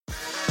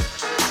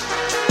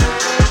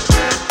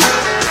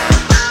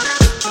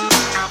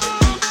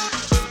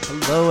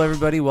Hello,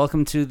 everybody.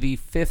 Welcome to the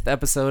 5th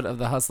episode of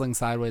the Hustling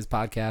Sideways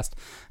podcast.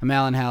 I'm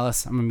Alan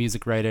Hallis. I'm a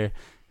music writer,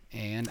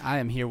 and I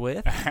am here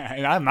with...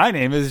 My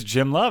name is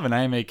Jim Love, and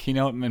I am a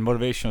keynote and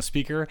motivational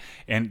speaker,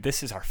 and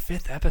this is our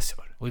 5th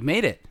episode. We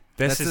made it.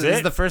 This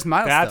is the first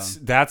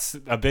milestone. That's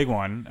a big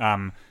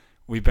one.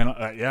 We've been,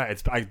 I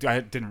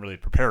didn't really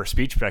prepare a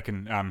speech, but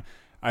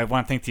I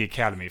want to thank the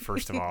Academy,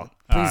 first of all.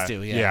 Please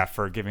do, yeah. Yeah,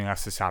 for giving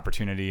us this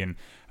opportunity, and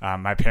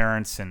my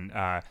parents, and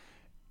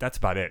that's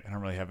about it. I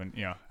don't really have I can't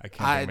think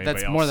of anybody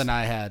That's else. more than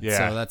I had,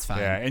 so that's fine.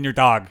 Yeah, and your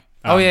dog.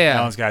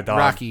 Alan's got a dog.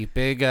 Rocky,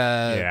 big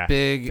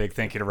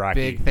thank you to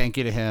Rocky. Big thank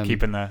you to him.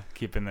 Keeping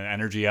the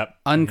energy up.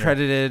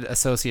 Uncredited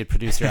associate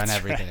producer on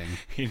everything.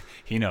 Right.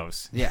 He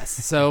knows. Yes.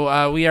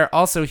 So we are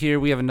also here.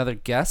 We have another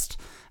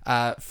guest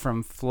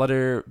from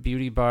Flutter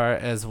Beauty Bar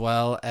as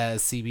well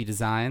as CB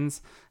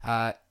Designs.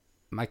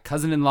 My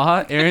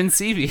cousin-in-law, Erin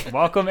Seavey.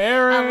 Welcome,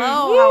 Erin.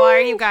 Hello, how are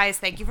you guys?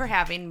 Thank you for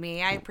having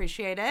me. I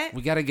appreciate it.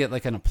 We got to get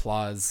like an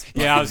applause.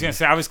 Yeah, I was going to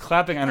say, I was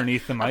clapping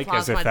underneath the mic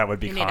as if that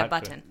would be you caught. need a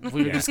button.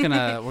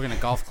 We're gonna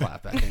golf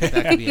clap. I think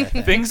that could be a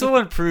thing. Things will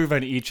improve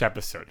on each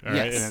episode. All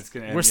right? Yes.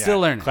 And We're still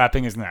learning.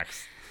 Clapping is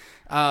next.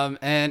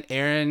 And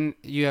Erin,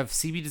 you have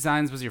CB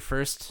Designs was your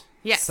first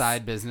Yes.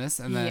 side business,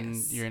 and then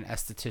Yes. you're an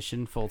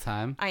esthetician full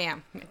time. I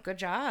am. Good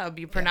job.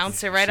 You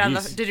pronounced it right Jeez. on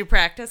the... Did you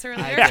practice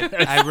earlier?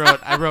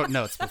 I wrote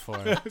notes before.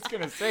 I was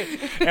going to say,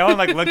 Alan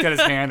looked at his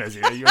hand as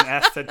you're an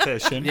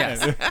esthetician.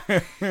 Yes.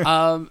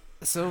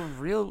 So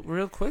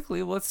real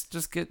quickly, let's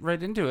just get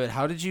right into it.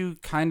 How did you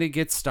kind of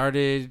get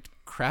started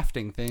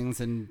crafting things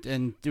and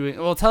doing?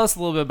 Well, tell us a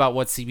little bit about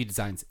what CB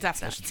Designs is.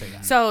 Definitely. I should say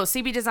that. So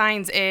CB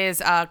Designs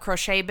is a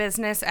crochet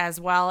business, as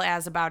well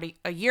as about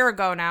a year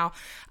ago now,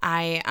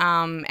 I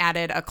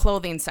added a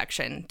clothing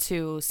section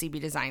to CB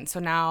Designs. So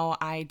now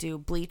I do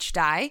bleach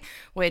dye,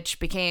 which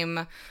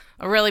became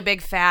a really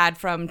big fad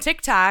from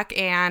TikTok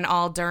and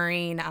all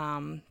during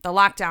the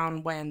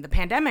lockdown when the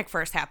pandemic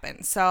first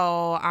happened.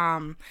 So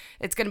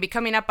it's going to be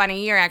coming up on a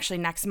year actually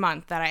next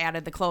month that I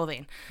added the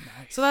clothing.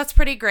 Nice. So that's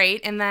pretty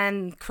great. And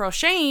then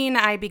crocheting,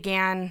 I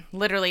began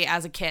literally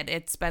as a kid.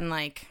 It's been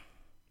like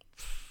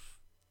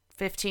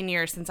 15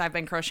 years since I've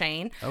been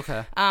crocheting.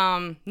 Okay.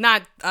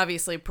 Not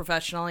obviously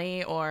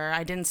professionally, or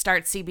I didn't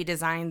start CB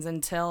Designs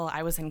until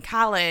I was in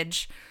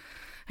college.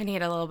 I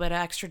need a little bit of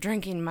extra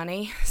drinking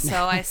money,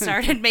 so I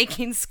started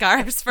making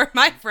scarves for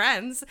my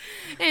friends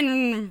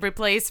in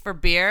replace for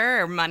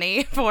beer or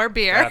money for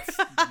beer.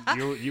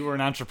 You were an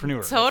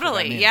entrepreneur.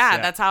 Totally, yeah,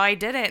 that's how I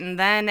did it. And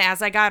then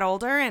as I got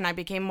older and I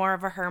became more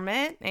of a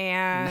hermit,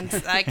 and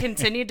I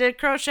continued to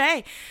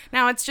crochet.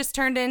 Now it's just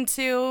turned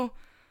into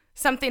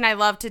something I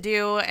love to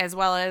do, as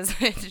well as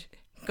it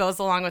goes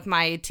along with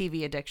my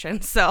TV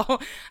addiction. So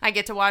I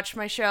get to watch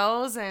my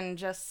shows and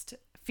just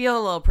feel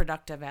a little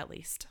productive, at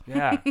least.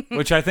 Yeah,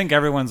 which I think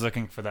everyone's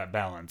looking for that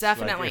balance.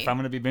 Definitely. Like, if I'm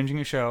going to be binging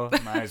a show, I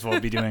might as well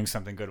be doing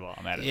something good while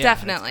I'm at it. Yeah,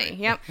 Definitely,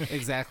 yep.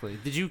 Exactly.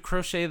 Did you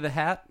crochet the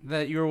hat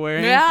that you were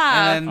wearing?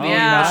 Yeah, And then the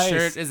nice.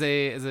 shirt is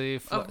a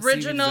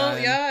Original, CB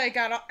design.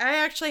 yeah. I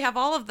actually have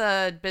all of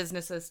the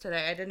businesses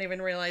today. I didn't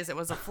even realize it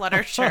was a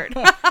Flutter shirt.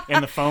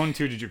 And the phone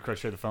too. Did you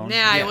crochet the phone?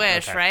 Yeah, I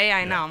wish, okay. right?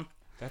 I Yeah. know.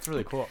 That's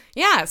really cool.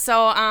 Yeah,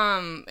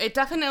 so it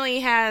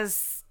definitely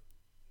has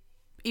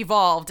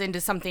evolved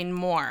into something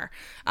more.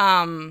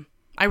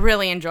 I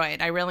really enjoy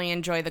it. I really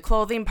enjoy the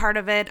clothing part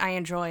of it. I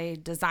enjoy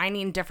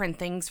designing different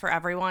things for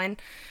everyone.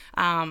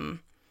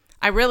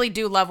 I really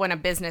do love when a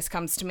business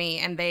comes to me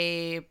and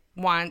they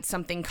want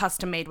something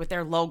custom made with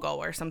their logo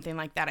or something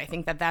like that. I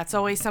think that that's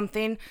always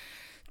something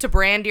to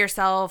brand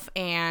yourself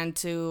and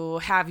to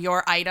have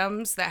your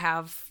items that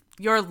have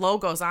your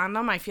logos on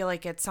them. I feel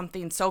like it's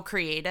something so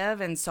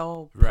creative and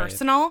so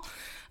personal.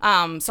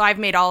 So I've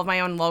made all of my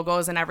own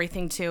logos and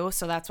everything too.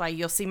 So that's why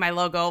you'll see my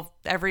logo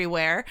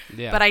everywhere.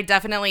 Yeah. But I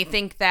definitely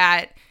think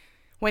that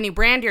when you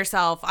brand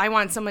yourself, I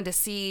want someone to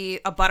see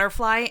a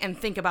butterfly and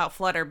think about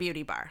Flutter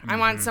Beauty Bar. I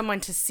want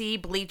someone to see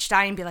bleach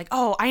dye and be like,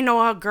 oh, I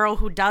know a girl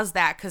who does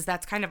that, because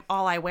that's kind of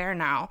all I wear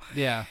now.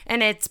 Yeah.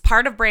 And it's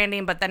part of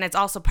branding, but then it's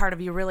also part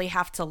of you really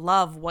have to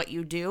love what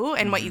you do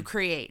and what you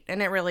create.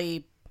 And it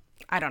really,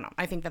 I don't know.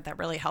 I think that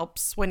really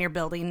helps when you're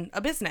building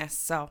a business.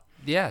 So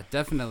Yeah,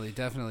 definitely.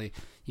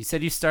 You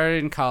said you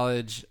started in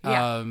college,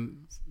 Yeah.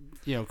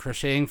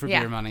 Crocheting for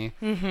beer money.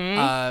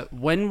 Mm-hmm.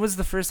 When was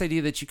the first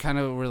idea that you kind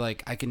of were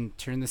like, I can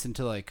turn this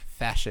into like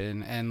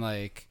fashion and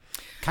like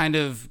kind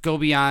of go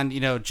beyond,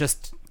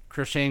 just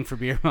crocheting for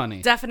beer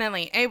money?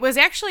 Definitely. It was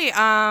actually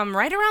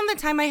right around the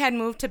time I had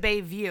moved to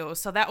Bayview.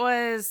 So that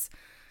was,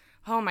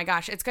 oh my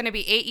gosh, it's going to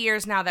be 8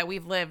 years now that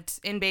we've lived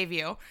in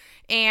Bayview.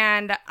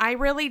 And I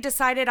really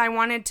decided I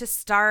wanted to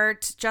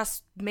start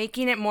just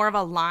making it more of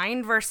a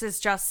line versus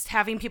just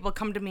having people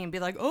come to me and be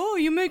like, oh,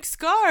 you make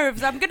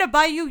scarves. I'm going to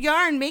buy you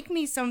yarn. Make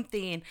me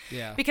something.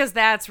 Yeah. Because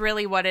that's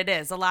really what it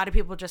is. A lot of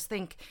people just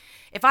think,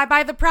 if I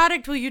buy the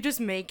product, will you just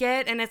make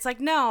it? And it's like,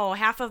 no,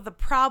 half of the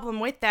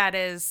problem with that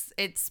is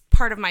it's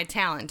part of my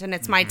talent and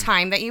it's my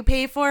time that you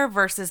pay for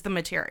versus the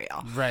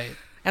material. Right.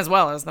 As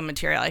well as the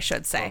material, I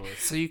should say.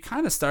 So you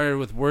kind of started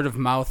with word of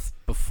mouth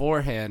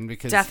beforehand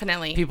because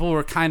Definitely. people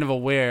were kind of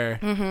aware.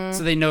 Mm-hmm.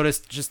 So they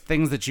noticed just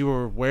things that you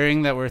were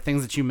wearing that were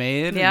things that you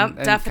made. Yep,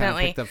 and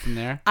definitely. Kind of picked up from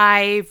there.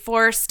 I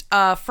forced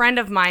a friend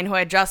of mine who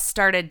had just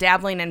started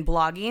dabbling in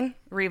blogging,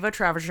 Riva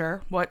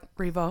Treasure, what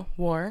Riva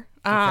wore.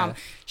 Okay.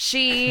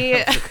 She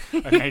A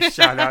nice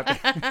shout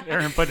out.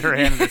 Erin put her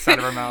hand in the side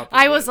of her mouth.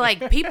 I was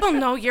like, people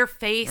know your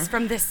face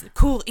from this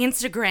cool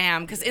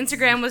Instagram, because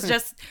Instagram was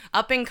just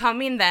up and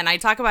coming then. I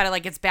talk about it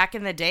like it's back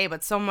in the day,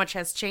 but so much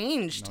has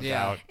changed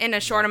in a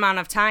short amount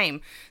of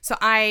time. So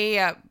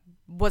I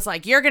was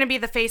like, you're going to be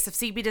the face of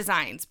CB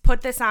Designs.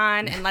 Put this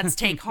on and let's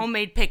take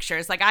homemade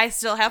pictures. Like, I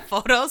still have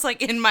photos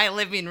like in my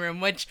living room,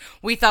 which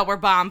we thought were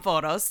bomb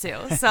photos too.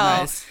 So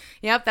Nice.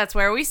 Yep, that's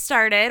where we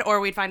started,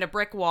 or we'd find a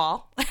brick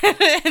wall,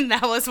 and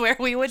that was where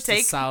we would Just a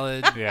take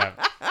solid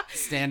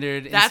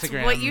standard That's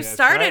Instagram. what you That's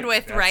started right.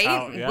 with, That's right?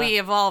 how- yeah. We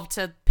evolved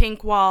to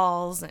pink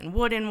walls and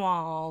wooden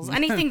walls,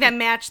 anything that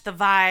matched the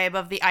vibe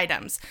of the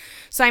items.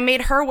 So I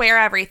made her wear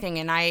everything,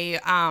 and I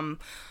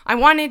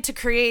wanted to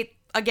create,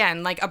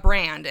 again, like a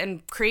brand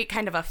and create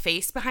kind of a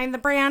face behind the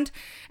brand.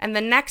 And the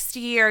next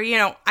year, you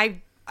know,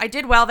 I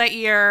did well that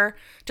year,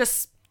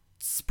 just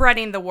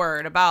spreading the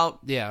word about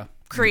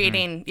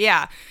creating,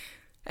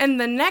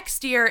 And the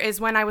next year is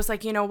when I was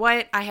like, you know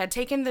what? I had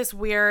taken this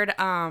weird,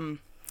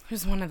 it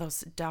was one of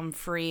those dumb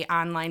free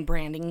online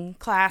branding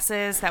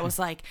classes that was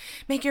like,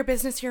 make your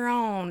business your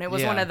own. It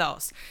was one of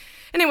those.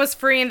 And it was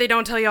free and they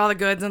don't tell you all the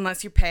goods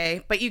unless you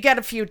pay, but you get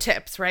a few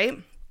tips, right?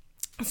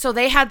 So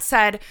they had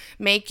said,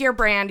 make your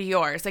brand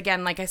yours.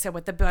 Again, like I said,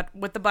 with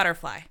the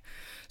butterfly.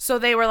 So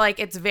they were like,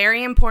 it's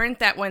very important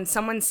that when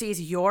someone sees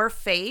your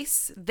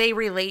face, they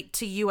relate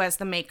to you as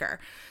the maker.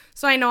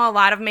 So I know a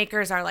lot of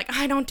makers are like,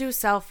 I don't do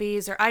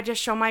selfies or I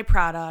just show my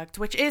product,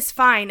 which is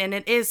fine. And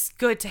it is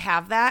good to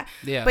have that.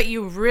 Yeah. But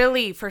you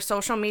really, for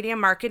social media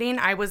marketing,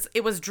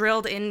 it was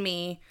drilled in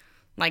me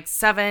like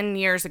 7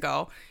 years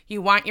ago.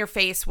 You want your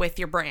face with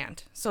your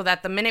brand so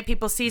that the minute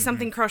people see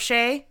something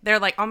crochet, they're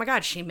like, oh my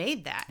God, she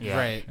made that. Yeah,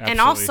 Right. absolutely.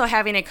 And also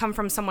having it come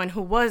from someone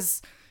who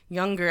was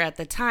younger at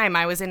the time.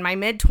 I was in my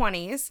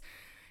mid-20s.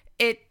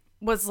 It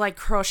was like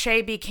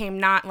crochet became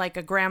not like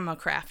a grandma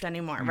craft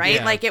anymore, right?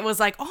 Yeah. Like it was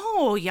like,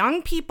 oh,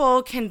 young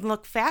people can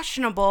look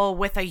fashionable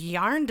with a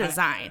yarn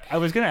design. I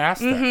was going to ask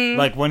that,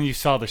 like when you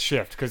saw the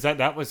shift, because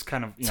that was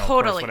kind of, of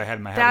course, what I had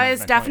in my head. That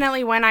is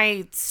definitely when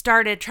I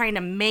started trying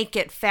to make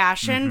it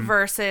fashion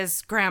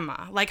versus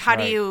grandma. Like, how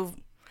do you...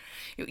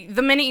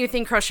 The minute you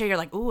think crochet, you're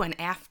like, ooh, an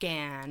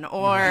Afghan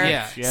or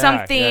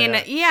something.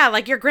 Yeah,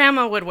 like your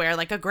grandma would wear,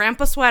 like a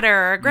grandpa sweater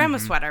or a grandma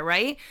sweater,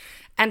 right?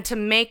 And to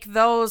make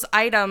those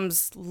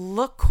items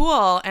look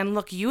cool and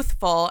look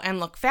youthful and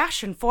look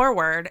fashion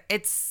forward,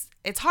 it's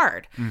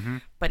hard.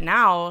 But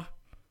now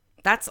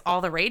that's all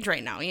the rage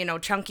right now. You know,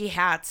 chunky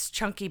hats,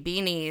 chunky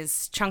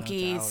beanies,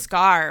 chunky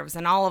scarves,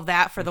 and all of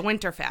that for the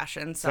winter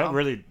fashion. So that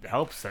really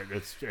helps that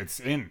it's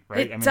in,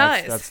 right? It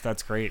does.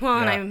 That's great. Well,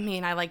 yeah. and I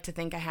mean, I like to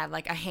think I had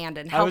like a hand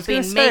in I was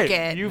gonna helping say, make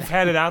it. You've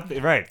had it out there,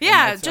 right?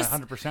 Yeah, and that's just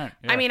 100%.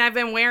 I mean, I've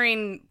been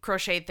wearing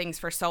crocheted things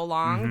for so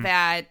long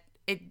that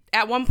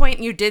at one point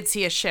you did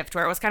see a shift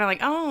where it was kind of like,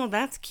 oh,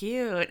 that's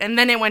cute, and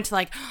then it went to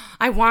like,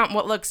 I want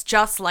what looks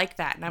just like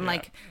that, and I'm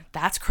like,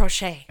 that's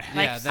crochet.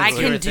 Like that's I can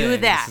your do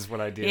thing. that. This is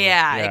what I do.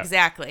 Yeah, Yeah.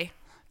 exactly.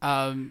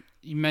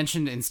 You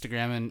mentioned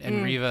Instagram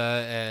and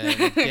Riva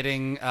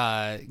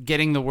and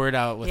getting the word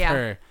out with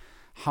her.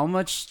 How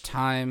much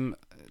time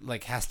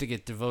like has to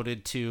get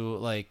devoted to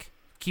like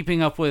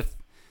keeping up with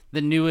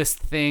the newest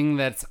thing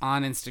that's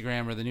on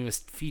Instagram or the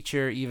newest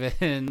feature,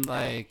 even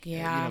like you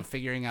know,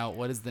 figuring out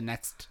what is the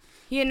next thing?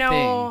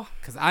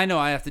 Because I know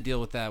I have to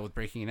deal with that with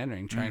breaking and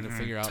entering, trying to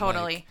figure out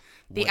Totally. like,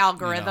 The what,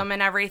 algorithm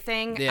and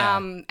everything.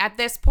 Yeah. At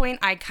this point,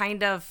 I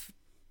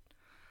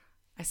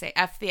say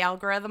F the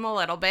algorithm a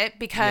little bit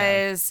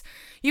because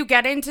you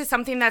get into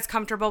something that's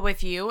comfortable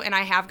with you. And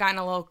I have gotten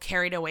a little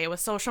carried away with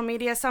social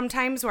media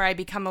sometimes where I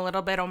become a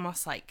little bit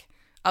almost like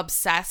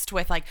obsessed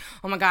with like,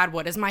 oh my God,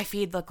 what does my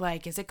feed look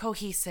like? Is it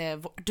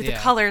cohesive? Do the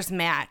colors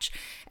match?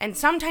 And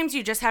sometimes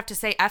you just have to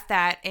say F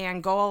that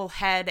and go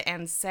ahead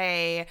and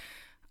say,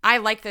 I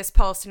like this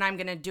post and I'm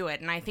going to do it.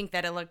 And I think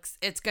that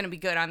it's going to be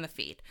good on the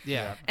feed.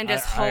 Yeah. And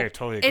just I hope.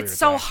 totally agree It's with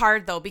so that.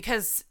 hard though,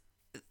 because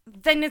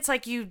then it's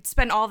like you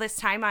spend all this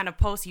time on a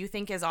post you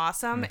think is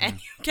awesome and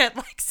you get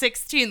like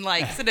 16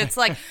 likes and it's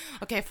like,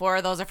 okay, 4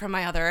 of those are from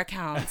my other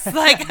accounts.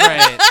 Like,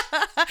 Right.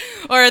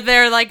 or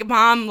they're like,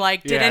 mom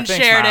like didn't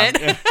thanks, shared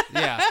Mom. it.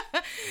 Yeah.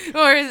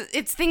 Or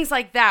it's things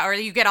like that. Or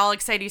you get all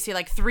excited. You see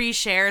like 3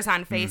 shares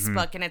on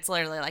Facebook and it's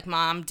literally like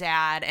mom,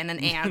 dad, and an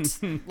aunt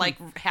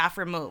like half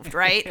removed,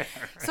 right?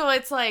 So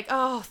it's like,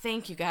 oh,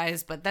 thank you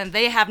guys. But then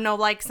they have no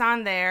likes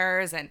on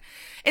theirs. And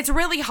it's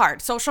really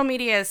hard. Social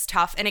media is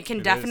tough. And it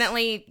can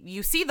definitely,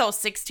 you see those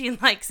 16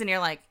 likes and you're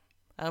like,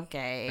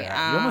 okay.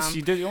 Yeah.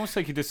 You almost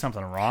like you did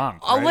something wrong.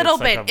 A right? little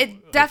It's like bit.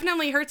 It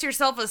definitely hurts your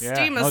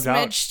self-esteem Yeah, no a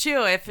doubt. smidge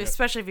too,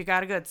 especially if you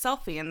got a good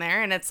selfie in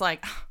there and it's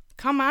like,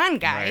 come on,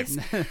 guys.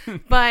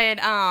 But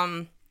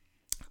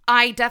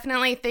I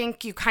definitely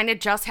think you kind of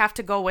just have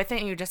to go with it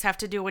and you just have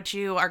to do what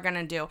you are going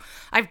to do.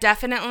 I've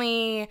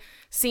definitely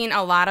seen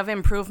a lot of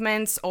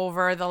improvements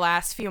over the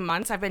last few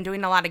months. I've been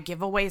doing a lot of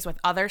giveaways with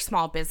other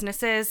small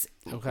businesses,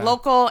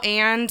 local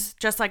and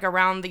just like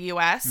around the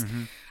U.S.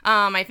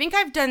 I think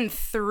I've done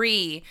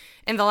 3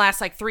 in the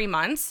last like 3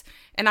 months.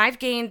 And I've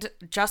gained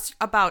just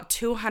about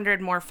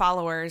 200 more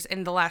followers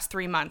in the last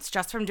 3 months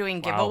just from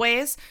doing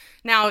giveaways.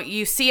 Now,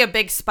 you see a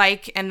big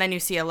spike and then you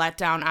see a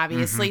letdown,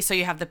 obviously. So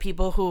you have the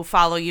people who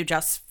follow you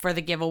just for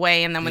the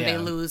giveaway, and then when they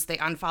lose, they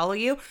unfollow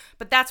you.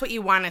 But that's what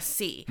you want to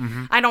see.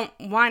 I don't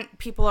want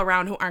people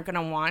around who aren't going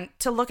to want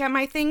to look at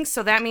my things.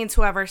 So that means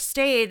whoever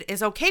stayed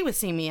is okay with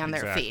seeing me on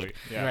their feed.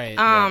 Yeah.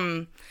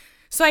 Right.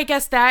 So I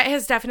guess that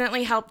has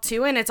definitely helped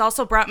too. And it's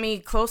also brought me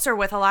closer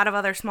with a lot of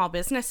other small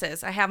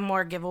businesses. I have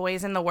more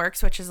giveaways in the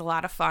works, which is a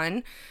lot of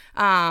fun.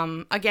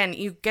 Again,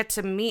 you get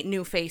to meet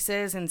new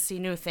faces and see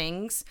new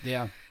things.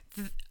 Yeah.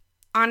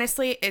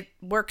 Honestly, it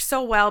works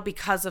so well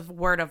because of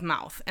word of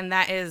mouth. And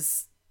that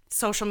is,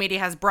 social media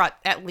has brought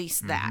at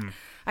least that.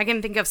 I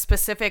can think of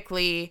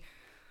specifically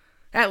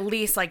at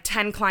least like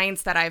 10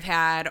 clients that I've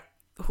had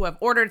who have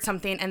ordered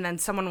something, and then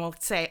someone will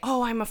say,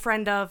 oh, I'm a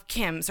friend of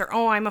Kim's, or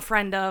oh, I'm a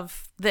friend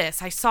of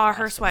this. I saw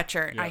her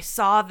sweatshirt. I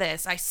saw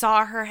this. I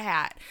saw her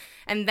hat.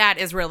 And that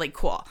is really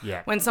cool.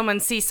 Yeah. When someone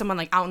sees someone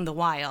like out in the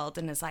wild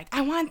and is like,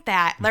 I want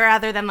that.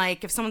 Rather than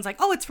like if someone's like,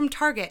 oh, it's from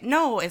Target.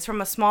 No, it's from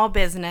a small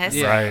business.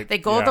 Yeah. Right. They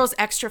go those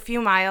extra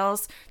few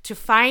miles to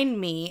find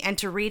me and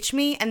to reach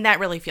me. And that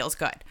really feels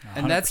good.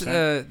 100%.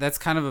 And that's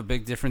kind of a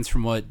big difference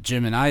from what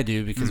Jim and I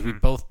do, because we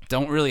both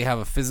don't really have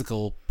a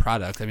physical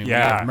product. I mean, we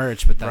have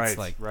merch, but that's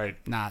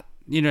not,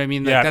 you know what I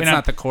mean? Like, that's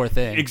not the core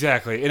thing.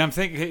 Exactly. And I'm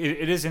thinking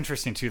it is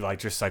interesting too, like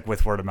just like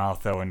with word of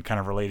mouth though, and kind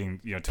of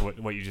relating, you know, to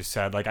what you just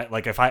said.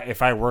 Like if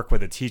I work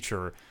with a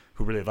teacher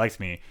who really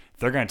liked me,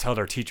 they're going to tell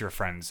their teacher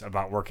friends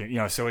about working, you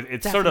know, so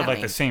it's sort of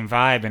like the same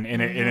vibe, and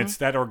it's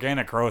that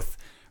organic growth.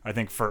 I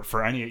think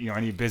for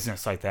any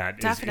business like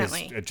that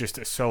is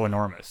just so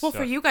enormous. Well,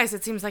 for you guys,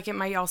 it seems like it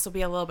might also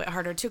be a little bit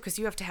harder too, because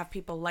you have to have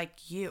people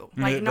like you.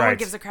 Like no one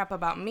gives a crap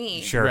about me.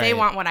 Sure. They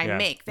want what I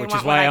make. Which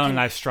is why Ellen and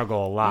I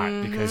struggle a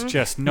lot, because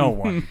just no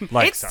one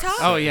likes us. Tough.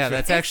 Oh yeah,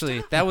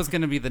 that was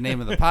going to be the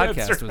name of the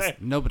podcast. Was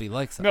nobody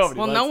likes us.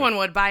 No one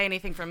would buy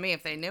anything from me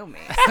if they knew me.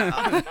 So.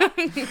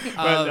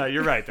 But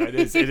you're right. Though. It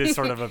is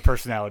sort of a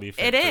personality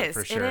fit. It is.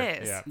 For sure.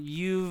 It is. Yeah.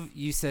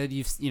 You said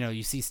you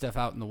see stuff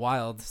out in the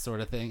wild,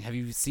 sort of thing. Have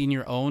you seen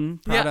your own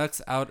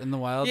products out in the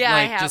wild? Yeah,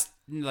 like, I have. Just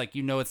like,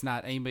 it's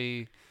not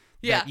anybody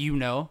that you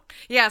know.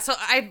 Yeah, so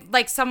I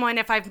like someone,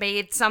 if I've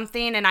made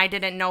something and I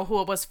didn't know who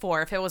it was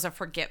for, if it was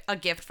a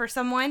gift for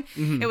someone.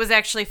 It was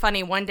actually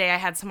funny. One day I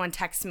had someone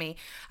text me.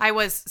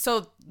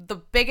 The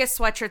biggest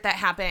sweatshirt that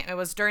happened, it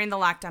was during the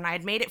lockdown. I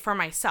had made it for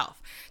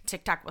myself.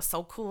 TikTok was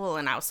so cool,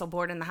 and I was so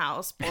bored in the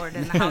house.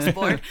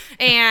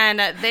 And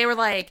they were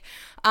like,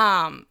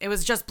 it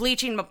was just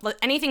bleaching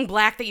anything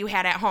black that you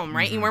had at home,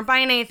 right? You weren't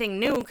buying anything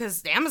new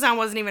because Amazon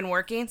wasn't even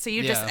working. So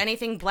you just,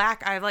 anything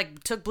black, I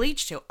like took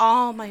bleach to.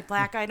 All my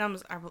black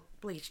items are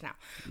bleached now.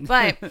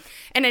 But,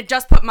 and it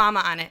just put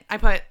mama on it. I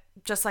put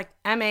just like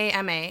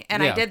M-A-M-A.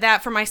 And I did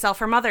that for myself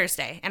for Mother's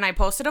Day. And I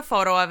posted a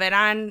photo of it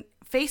on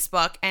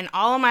Facebook, and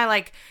all of my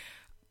like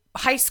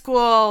high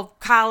school,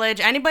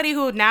 college, anybody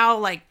who now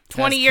like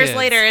 20 years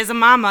later is a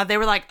mama, they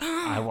were like,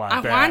 oh, I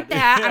want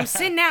that. I'm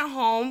sitting at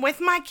home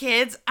with my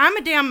kids. I'm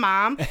a damn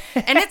mom,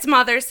 and it's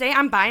Mother's Day.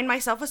 I'm buying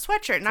myself a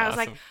sweatshirt. And I was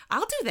like,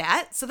 I'll do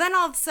that. So then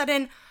all of a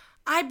sudden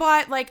I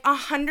bought like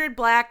 100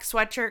 black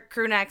sweatshirt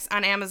crew necks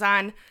on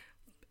Amazon.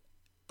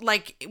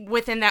 Like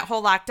within that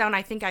whole lockdown,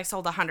 I think I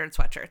sold 100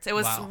 sweatshirts. It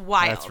was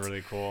wild. That's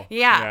really cool.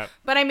 Yeah.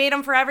 But I made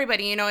them for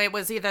everybody. You know, it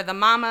was either the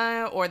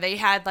mama, or they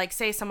had like,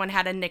 say someone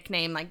had a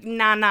nickname like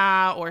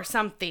Nana or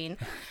something.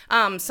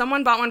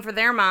 Someone bought one for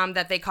their mom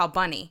that they call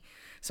Bunny.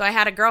 So I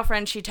had a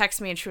girlfriend, she texted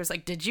me and she was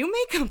like, did you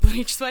make a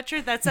bleach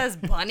sweatshirt that says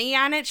Bunny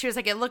on it? She was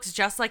like, it looks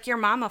just like your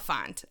mama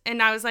font.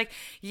 And I was like,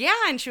 yeah.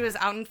 And she was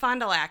out in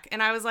Fond du Lac.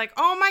 And I was like,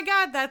 oh my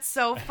God, that's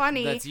so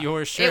funny. That's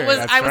your shirt.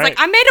 I was like,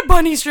 I made a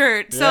bunny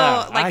shirt. So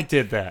like, I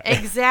did that.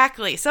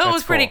 Exactly. So it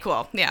was pretty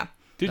cool. Yeah.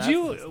 Did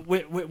you,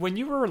 when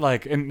you were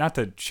like, and not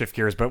to shift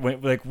gears, but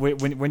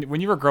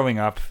when you were growing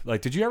up,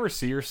 like, did you ever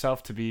see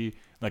yourself to be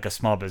like a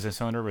small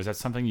business owner? Was that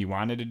something you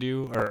wanted to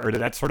do, or did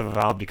that sort of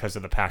evolve because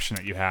of the passion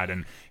that you had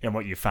and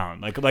what you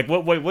found? Like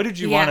what did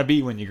you want to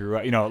be when you grew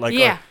up? You know, like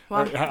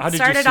well, how did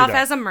started you see off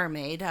that? as a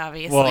mermaid,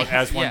 obviously. Well,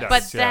 as one does.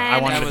 But then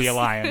I wanted to be a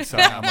lion, so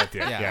I'm with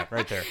you. Yeah,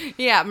 right there.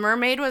 Yeah,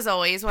 mermaid was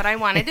always what I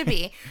wanted to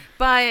be,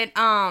 but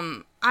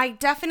I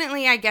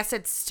definitely, I guess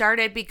it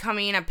started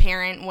becoming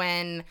apparent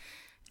when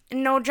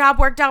no job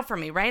worked out for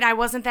me, right? I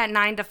wasn't that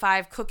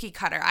 9-to-5 cookie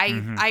cutter.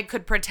 I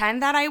could pretend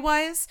that I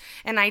was,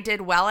 and I did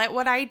well at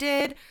what I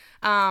did,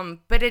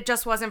 but it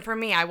just wasn't for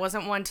me. I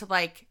wasn't one to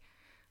like,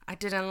 I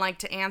didn't like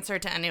to answer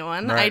to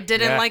anyone. Right. I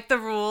didn't like the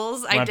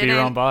rules. I didn't be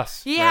your own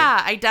boss. Yeah,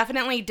 right? I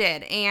definitely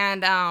did.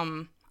 And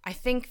I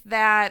think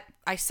that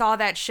I saw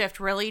that shift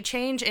really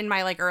change in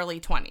my like early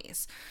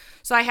 20s.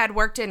 So I had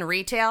worked in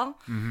retail.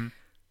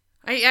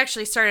 I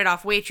actually started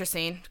off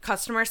waitressing,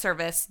 customer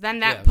service.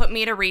 Then that put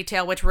me to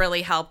retail, which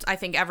really helped. I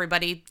think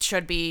everybody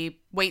should be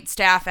wait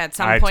staff at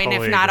some point,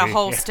 totally if not agree. a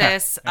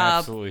hostess, a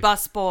absolutely.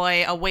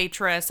 busboy, a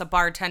waitress, a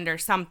bartender,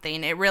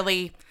 something.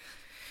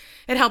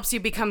 It helps you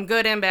become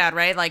good and bad,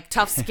 right? Like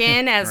tough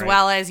skin as Right.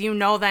 well as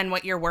then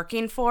what you're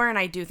working for. And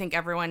I do think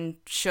everyone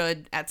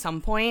should at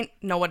some point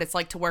know what it's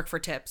like to work for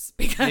tips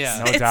because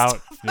Yeah. No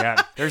doubt.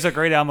 Yeah. There's a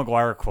great Al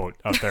McGuire quote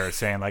up there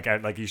saying like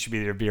you should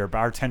either be a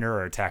bartender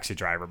or a taxi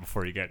driver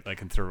before you get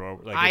like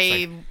through. Like,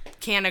 I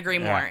can't agree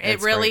more. It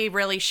it's really, great.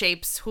 really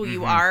shapes who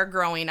you are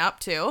growing up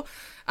too.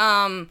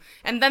 And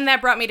then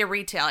that brought me to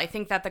retail. I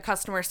think that the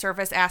customer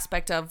service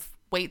aspect of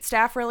wait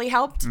staff really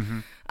helped.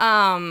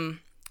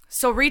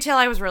 So retail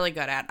I was really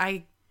good at.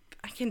 I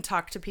can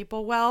talk to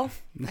people well.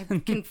 I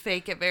can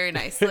fake it very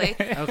nicely.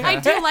 I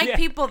do like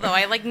people though.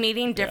 I like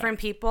meeting different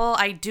people.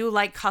 I do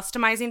like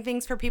customizing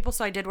things for people.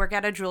 So I did work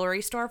at a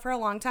jewelry store for a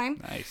long time.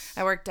 Nice.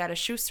 I worked at a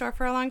shoe store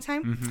for a long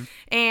time.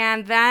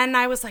 And then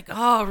I was like,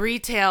 oh,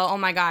 retail. Oh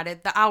my God.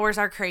 The hours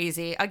are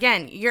crazy.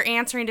 Again, you're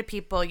answering to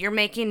people. You're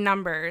making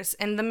numbers.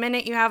 And the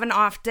minute you have an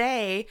off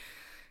day,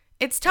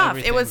 it's tough.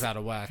 Everything's It was out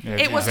of whack. Yeah.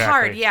 it was Exactly.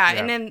 hard, yeah. Yeah.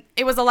 And then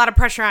it was a lot of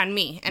pressure on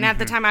me. And at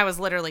the time I was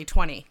literally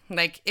 20.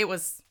 Like it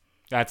was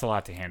That's a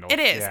lot to handle. it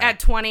is Yeah. at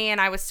 20 and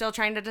I was still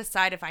trying to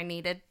decide if I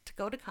needed to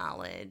go to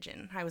college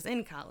and I was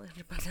in college,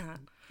 but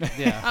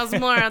Yeah. I was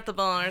more at the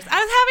ballers.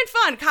 I was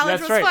having fun. College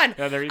That's was right. fun.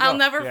 Yeah, there you I'll go.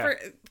 never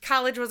Yeah.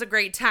 college was a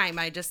great time.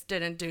 I just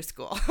didn't do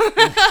school.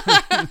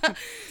 Totally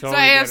So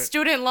I have get it.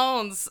 student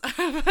loans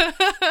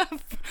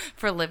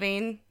for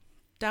living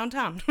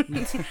downtown.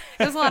 It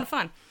was a lot of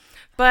fun.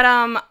 But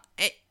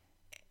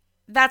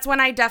that's when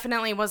I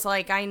definitely was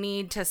like, I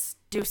need to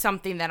do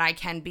something that I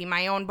can be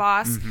my own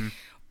boss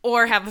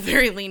or have a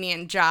very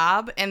lenient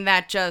job. And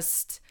that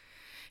just,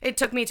 it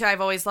took me to,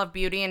 I've always loved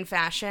beauty and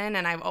fashion,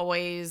 and I've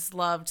always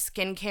loved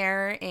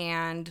skincare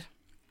and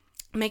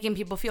making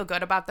people feel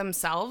good about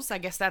themselves. I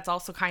guess that's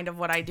also kind of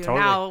what I do Totally.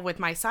 now with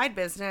my side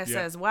business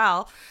Yeah. as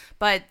well.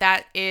 But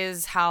that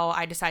is how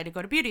I decided to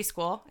go to beauty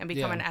school and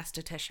become Yeah. an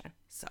esthetician.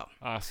 So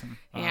Awesome.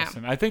 Yeah.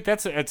 Awesome. I think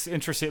it's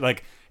interesting.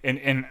 Like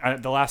in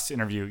the last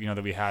interview,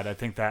 that we had, I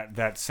think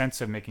that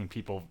sense of making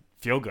people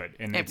feel good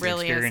and It it's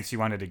really the experience you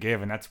wanted to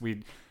give. And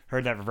we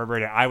heard that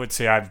reverberated. I would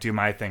say I do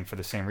my thing for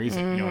the same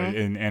reason,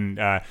 and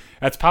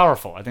that's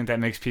powerful. I think that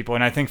makes people,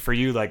 and I think for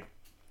you, like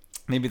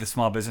maybe the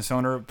small business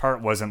owner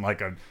part wasn't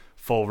like a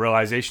full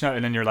realization of it,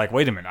 and then you're like,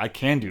 wait a minute, I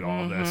can do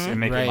all of this and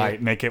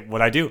make it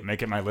what I do,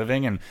 make it my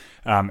living, and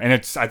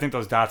it's, I think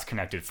those dots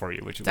connected for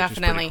you, which is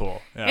definitely pretty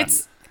cool. Yeah.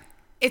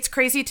 It's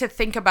crazy to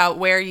think about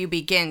where you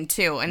begin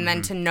too, and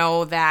then to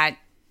know that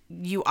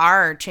you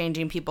are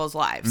changing people's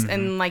lives.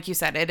 And like you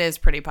said, it is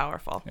pretty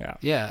powerful. Yeah.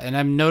 Yeah, and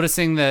I'm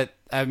noticing that,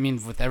 I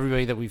mean, with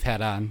everybody that we've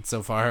had on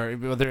so far,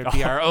 whether it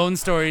be our own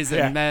stories and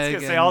Yeah, I was Meg,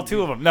 gonna say all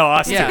two of them. No,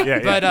 us yeah, too. Yeah,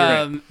 but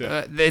you're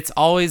right. Yeah. it's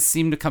always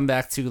seemed to come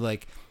back to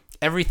like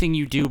everything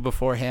you do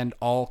beforehand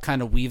all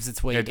kind of weaves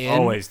its way It in.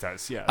 always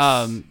does. Yes.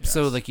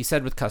 So Yes. like you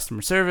said, with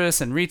customer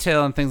service and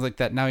retail and things like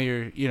that, now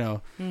you're,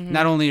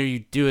 not only are you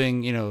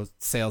doing,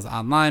 sales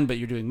online, but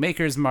you're doing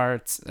makers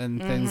marts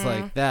and things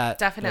like that.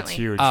 Definitely. That's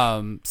huge.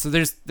 So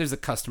there's a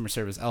customer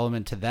service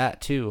element to that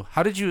too.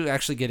 How did you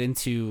actually get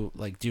into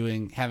like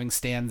having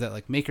stands at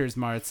like makers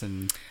marts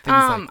and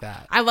things like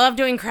that? I love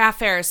doing craft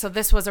fairs, so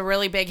this was a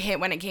really big hit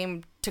when it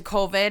came to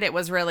COVID. It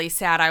was really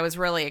sad. I was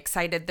really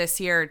excited this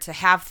year to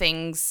have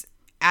things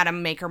at a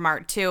Maker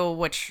Mart too,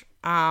 which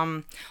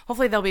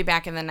hopefully they'll be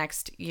back in the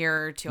next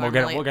year or two. We'll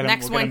get 'em- we'll get 'em-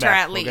 next we'll get 'em winter back.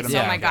 at We'll get least.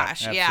 'em Oh my back.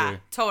 gosh, Yeah, yeah,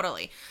 absolutely.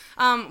 totally.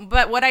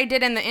 But what I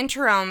did in the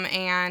interim,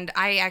 and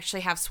I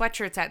actually have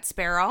sweatshirts at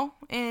Sparrow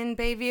in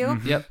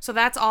Bayview. Yep. So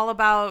that's all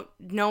about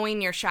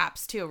knowing your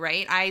shops too,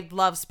 right? I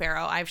love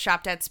Sparrow. I've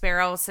shopped at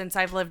Sparrow since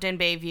I've lived in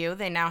Bayview.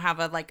 They now have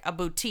a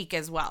boutique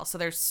as well. So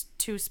there's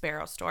 2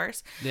 Sparrow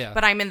stores. Yeah.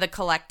 But I'm in the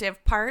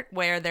collective part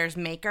where there's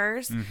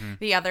makers.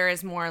 The other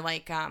is more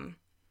like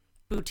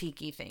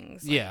boutique-y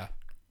things. Like Yeah.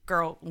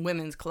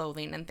 women's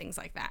clothing and things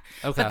like that.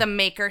 Okay. But the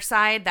maker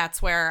side,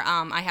 that's where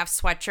I have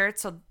sweatshirts.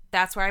 So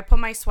that's where I put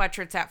my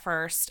sweatshirts at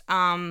first.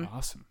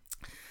 Awesome.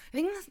 I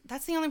think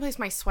that's the only place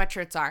my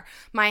sweatshirts are.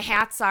 My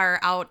hats are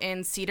out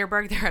in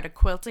Cedarburg. They're at a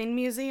quilting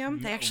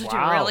museum. They actually do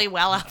Wow. really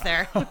well out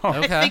there. I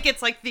Okay. think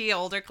it's like the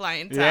older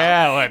clientele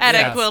Yeah, well, at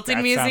yeah, a quilting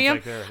that sounds museum.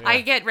 like they're- yeah.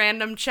 I get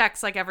random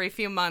checks like every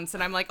few months,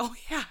 and I'm like, oh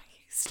yeah, you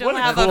still What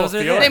a have cool them.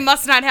 feeling. They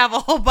must not have a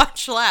whole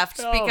bunch left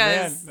Oh,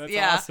 because man, that's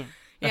yeah. awesome.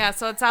 Yeah,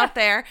 so it's out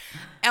there.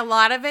 A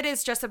lot of it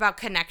is just about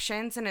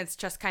connections, and it's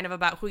just kind of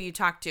about who you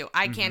talk to.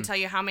 I can't tell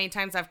you how many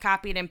times I've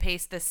copied and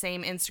pasted the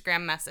same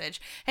Instagram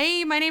message.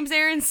 Hey, my name's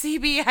Erin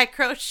CB. I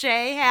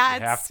crochet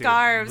have hats, to.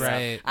 scarves.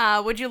 Right.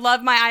 Would you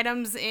love my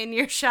items in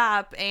your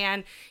shop?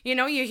 And, you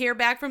hear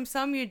back from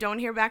some, you don't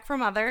hear back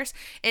from others.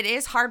 It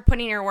is hard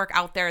putting your work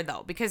out there,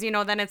 though, because,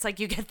 then it's like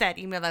you get that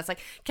email that's like,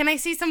 can I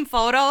see some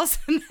photos?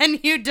 And then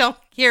you don't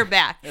you're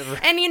back.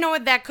 And you know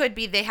what that could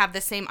be? They have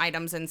the same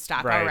items in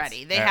stock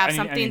already. They have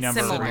something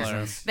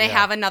similar. They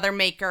have another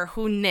maker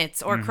who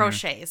knits or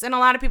crochets. And a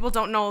lot of people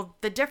don't know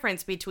the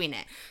difference between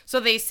it. So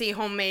they see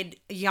homemade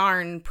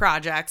yarn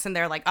projects and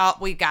they're like, oh,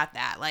 we got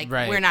that. Like,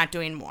 we're not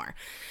doing more.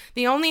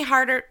 The only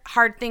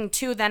hard thing,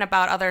 too, then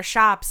about other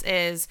shops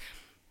is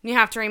you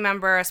have to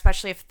remember,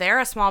 especially if they're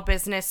a small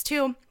business,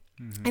 too,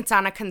 it's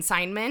on a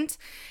consignment,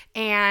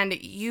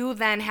 and you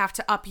then have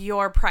to up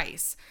your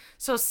price.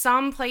 So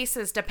some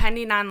places,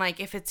 depending on like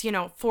if it's,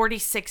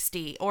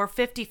 40-60 or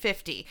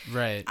 50-50,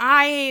 right,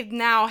 I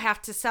now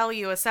have to sell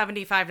you a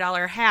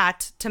 $75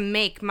 hat to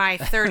make my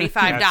 $35.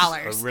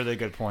 That's a really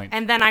good point.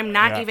 And then I'm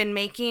not even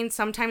making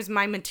sometimes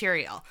my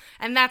material.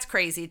 And that's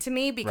crazy to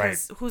me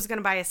because who's going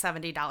to buy a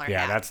 $70 hat?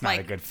 Yeah, that's not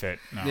a good fit.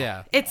 No.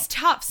 Yeah. It's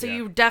tough. So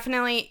you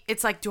definitely,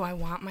 it's like, do I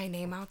want my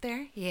name out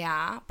there?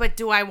 Yeah. But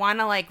do I want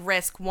to like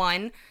risk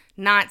one,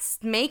 not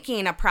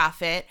making a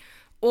profit,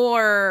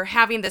 or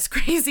having this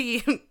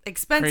crazy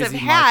expensive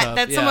hat markup,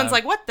 that someone's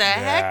like, what the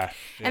heck?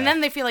 Yeah. And then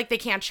they feel like they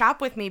can't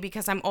shop with me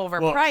because I'm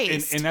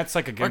overpriced. And that's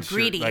like against or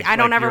greedy. Your, like, I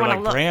don't like ever want to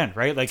like look. Brand,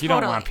 right? Like you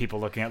don't want people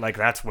looking at like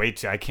that's way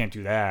too. I can't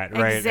do that,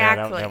 right?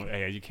 Exactly.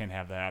 Yeah, you can't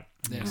have that.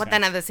 But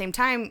then at the same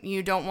time,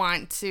 you don't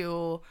want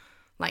to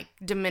like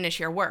diminish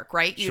your work,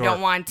 right? You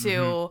don't want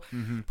to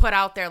put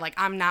out there like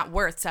I'm not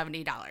worth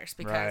 $70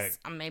 because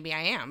maybe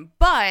I am,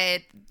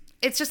 but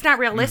it's just not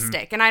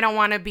realistic. And I don't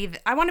want to be,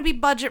 I want to be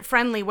budget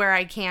friendly where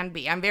I can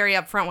be. I'm very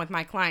upfront with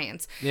my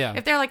clients. Yeah.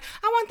 If they're like,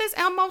 I want this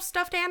Elmo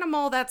stuffed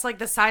animal that's like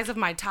the size of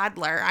my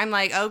toddler, I'm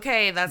like,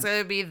 okay, that's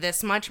going to be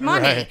this much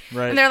money.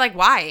 Right. And they're like,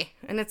 why?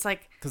 And it's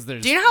like, because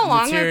there's do you know how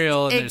long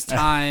material and there's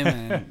time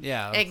and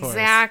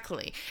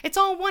exactly. Course. It's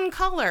all one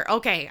color.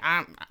 Okay.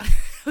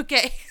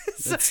 Okay.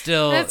 So it's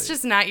still, that's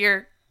just not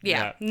your,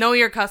 know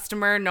your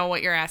customer, know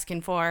what you're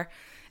asking for.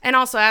 And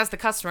also as the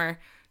customer,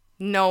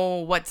 know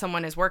what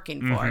someone is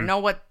working for, know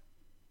what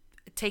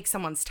takes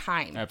someone's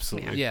time.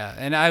 Absolutely. Yeah.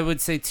 And I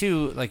would say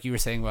too, like you were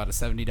saying about a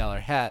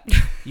 $70 hat,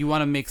 you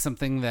want to make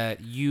something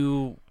that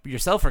you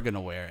yourself are going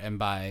to wear and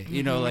buy.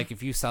 You know, like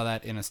if you saw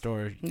that in a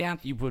store,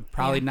 you would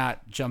probably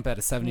not jump at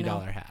a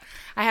 $70 hat.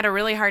 I had a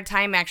really hard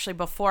time actually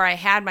before I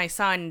had my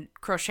son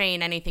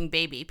crocheting anything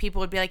baby.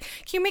 People would be like,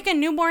 can you make a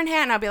newborn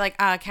hat? And I'll be like,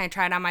 can I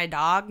try it on my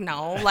dog?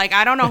 No. Like,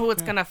 I don't know who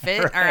it's going to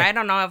fit or I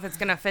don't know if it's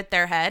going to fit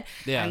their head.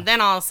 Yeah. And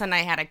then all of a sudden I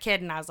had a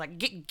kid and I was like,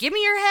 give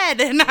me your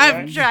head. And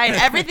I've tried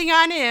everything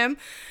on him.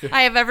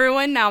 I have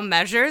everyone now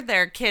measure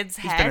their kid's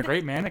head. He's been a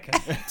great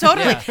mannequin.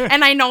 Totally. Yeah.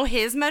 And I know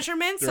his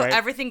measurements. So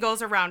everything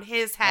goes around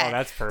his head. Oh,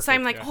 that's perfect. So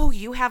I'm like,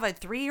 you have a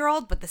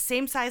 3-year-old, but the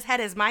same size head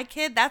as my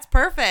kid? That's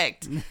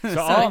perfect. So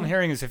all I'm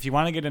hearing is if you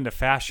want to get into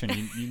fashion,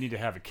 you need to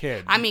have a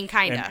kid. I mean,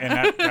 kind of.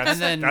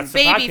 And that's the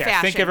baby podcast. fashion.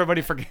 I think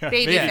everybody forget.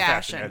 Baby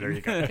fashion. Yeah, there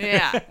you go.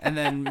 Yeah. And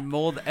then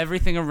mold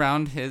everything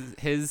around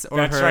his or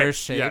that's her right.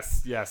 shape.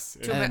 Yes.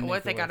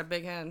 What they got a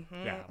big head?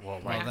 Yeah.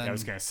 Well, I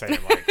was gonna say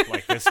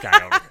like this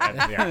guy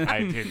over there.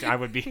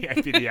 I'd be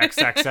the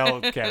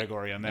XXL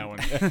category on that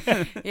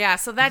one. Yeah.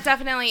 So that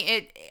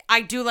definitely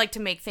I do like to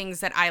make things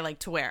that I like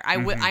to wear.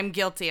 I'm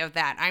guilty of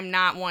that. I'm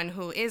not one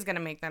who is gonna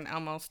make an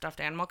Elmo stuffed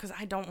animal because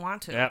I don't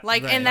want to. Yep.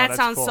 And that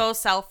sounds so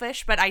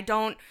selfish, but I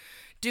don't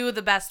do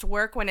the best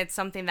work when it's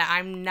something that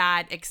I'm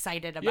not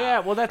excited about. Yeah,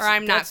 well, that's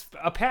not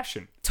a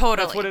passion.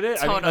 Totally, that's what it is.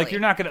 Totally. I mean, like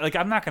you're not gonna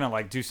I'm not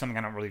gonna do something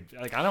I don't really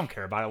like. I don't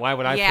care about it. Why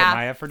would I put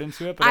my effort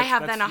into it? But I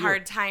have then a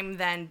hard time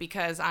then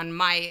because on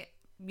my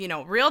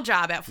real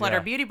job at Flutter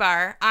Beauty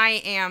Bar,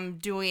 I am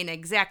doing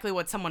exactly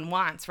what someone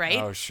wants, right?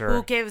 Oh, sure.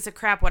 Who gives a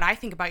crap what I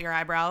think about your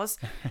eyebrows?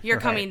 You're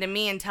coming to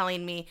me and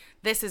telling me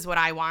this is what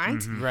I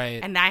want. Right.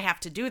 And I have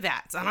to do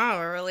that. So I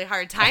have a really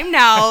hard time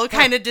now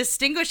kind of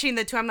distinguishing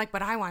the two. I'm like,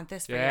 but I want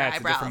this for your eyebrows. Yeah,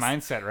 it's a different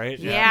mindset, right?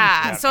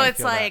 Yeah. So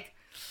it's like,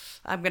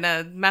 I'm going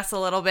to mess a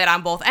little bit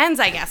on both ends,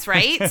 I guess,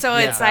 right? So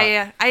it's,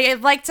 I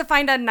like to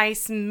find a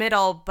nice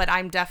middle, but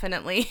I'm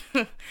definitely,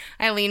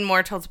 I lean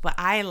more towards, but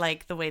I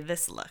like the way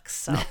this looks.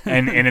 So.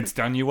 and it's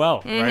done you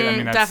well, right? I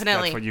mean, that's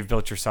what you've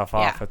built yourself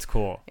off. Yeah. That's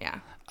cool. Yeah.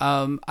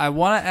 I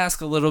want to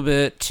ask a little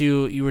bit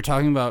too, we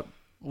talked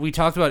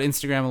about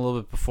Instagram a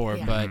little bit before,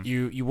 but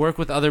you work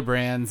with other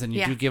brands and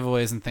you do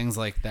giveaways and things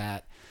like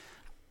that.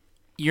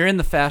 You're in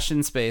the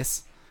fashion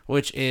space,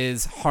 which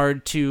is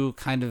hard to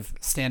kind of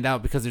stand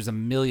out because there's a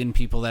million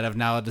people that have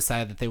now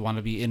decided that they want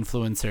to be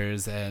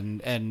influencers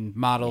and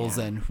models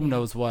and who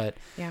knows what.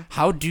 Yeah.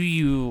 How do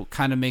you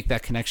kind of make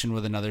that connection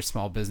with another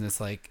small business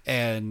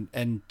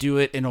and do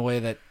it in a way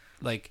that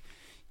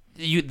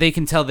they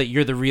can tell that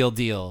you're the real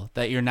deal,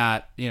 that you're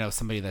not,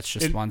 somebody that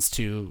just wants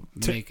to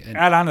make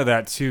add on to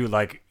that too,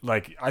 like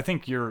I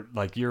think your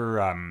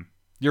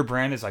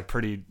brand is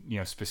pretty,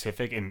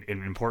 specific and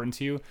important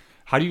to you.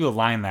 How do you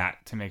align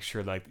that to make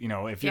sure, if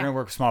you're gonna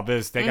work with small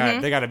biz, they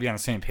got to be on the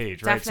same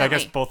page, right? Definitely. So I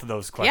guess both of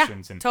those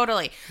questions. Yeah,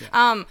 totally.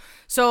 Yeah.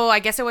 So I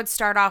guess it would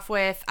start off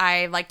with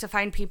I like to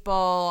find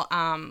people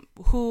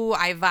who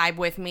I vibe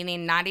with,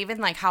 meaning not even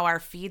like how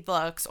our feed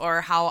looks or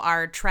how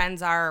our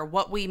trends are or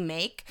what we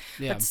make,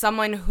 but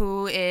someone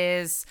who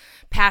is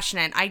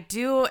passionate. I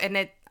do, and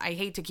I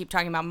hate to keep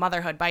talking about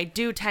motherhood, but I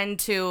do tend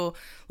to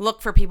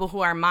look for people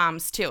who are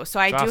moms too. So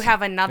I do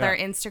have another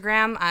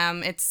Instagram.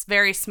 It's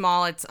very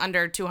small. It's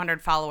under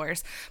 200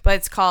 followers, but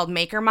it's called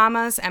Maker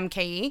Mamas,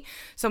 MKE.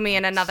 So me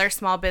and another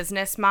small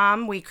business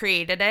mom, we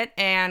created it,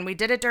 and we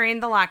did it during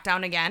the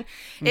lockdown again.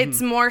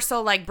 It's more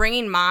so like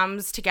bringing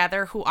moms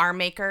together who are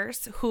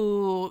makers,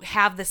 who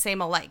have the same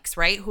likes,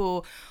 right?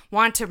 Who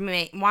want to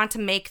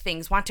make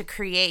things, want to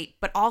create,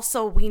 but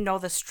also we know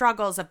the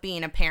struggles of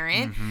being a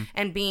parent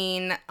and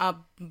being a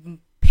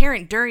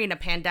parent during a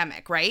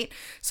pandemic, right?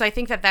 So I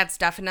think that that's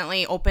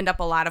definitely opened up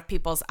a lot of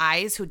people's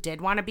eyes who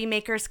did want to be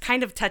makers,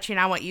 kind of touching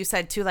on what you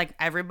said too, like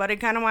everybody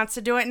kind of wants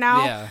to do it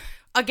now. Yeah.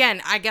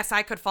 Again, I guess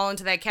I could fall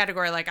into that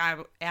category. Like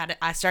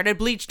I started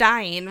bleach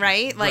dyeing,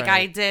 right? Like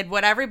I did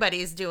what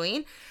everybody's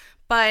doing,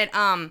 but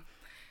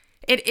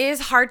it is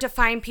hard to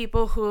find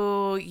people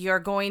who you're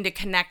going to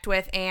connect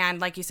with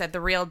and, like you said, the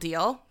real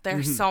deal.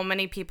 There's so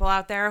many people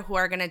out there who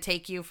are going to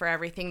take you for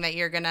everything that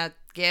you're going to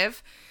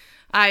give.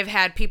 I've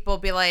had people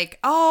be like,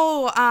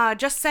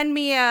 just send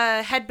me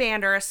a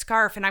headband or a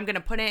scarf and I'm going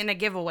to put it in a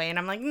giveaway. And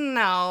I'm like,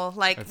 no,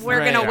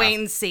 we're going to wait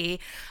and see.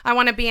 I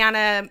want to be on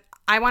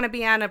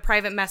a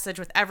private message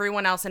with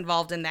everyone else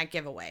involved in that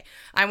giveaway.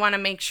 I want to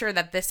make sure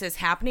that this is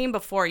happening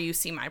before you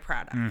see my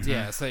product.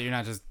 Yeah, so you're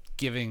not just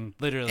giving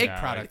literally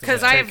product.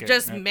 Because I've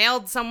just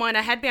mailed someone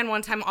a headband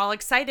one time all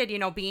excited,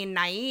 being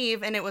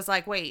naive. And it was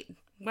like, wait,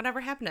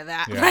 whatever happened to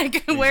that?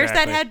 Yeah, where's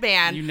that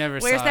headband? You never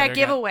where's saw that it or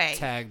giveaway? Got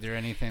tagged or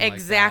anything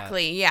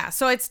exactly, like that. Yeah.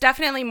 So it's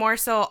definitely more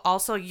so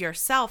also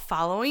yourself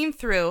following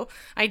through.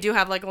 I do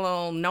have like a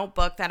little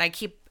notebook that I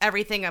keep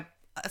everything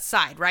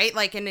aside, right?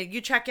 Like, and you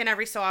check in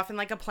every so often,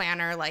 like a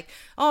planner, like,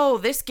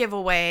 this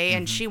giveaway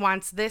and she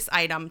wants this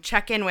item,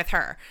 check in with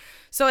her.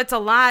 So it's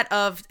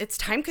it's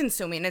time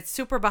consuming. It's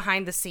super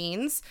behind the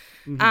scenes.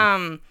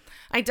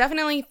 I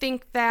definitely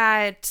think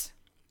that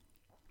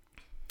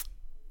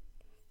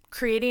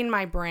creating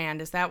my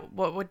brand, is that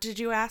what did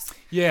you ask?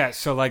 Yeah,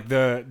 so like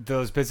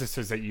those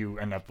businesses that you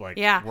end up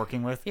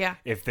working with,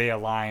 if they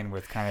align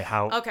with kind of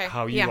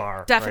how you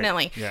are.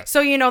 Definitely. Right? Yeah.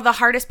 So the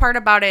hardest part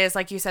about it is,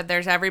 like you said,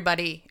 there's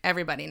everybody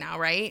now,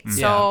 right? Mm-hmm.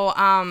 So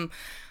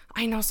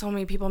I know so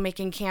many people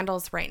making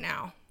candles right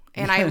now.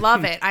 And I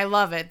love it. I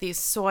love it. These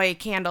soy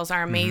candles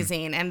are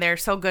amazing and they're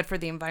so good for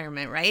the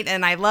environment, right?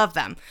 And I love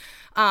them.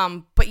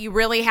 But you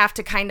really have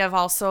to kind of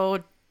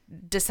also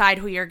decide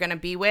who you're going to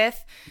be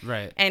with,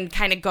 right? And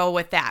kind of go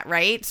with that,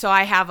 right? So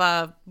I have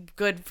a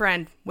good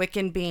friend,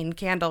 Wiccan Bean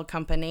Candle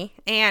Company,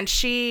 and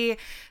she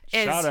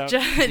is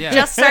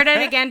just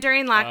started again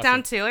during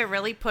lockdown too. It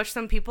really pushed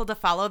some people to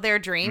follow their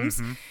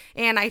dreams,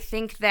 and I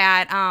think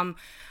that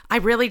I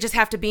really just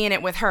have to be in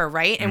it with her,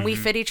 right? And we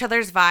fit each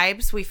other's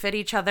vibes. We fit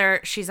each other.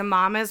 She's a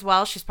mom as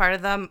well. She's part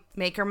of the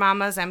Maker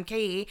Mamas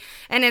MKE.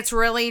 And it's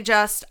really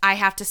just, I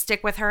have to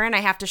stick with her and I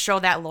have to show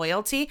that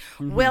loyalty.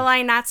 Will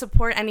I not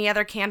support any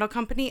other candle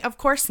company? Of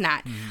course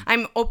not.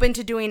 I'm open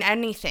to doing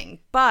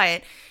anything.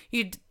 But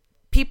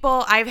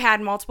I've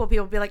had multiple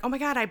people be like, oh my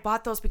God, I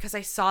bought those because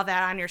I saw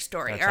that on your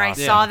story. That's or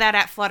awesome. I saw that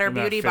at Flutter and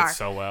Beauty that Bar. fits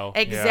so well.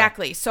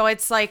 Exactly. Yeah. So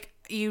it's like,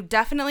 you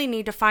definitely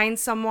need to find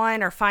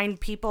someone or find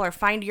people or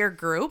find your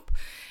group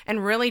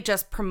and really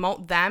just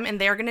promote them,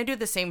 and they're going to do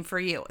the same for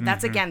you.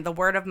 That's, again, the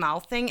word of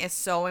mouth thing is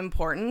so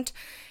important.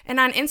 And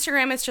on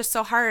Instagram, it's just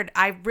so hard.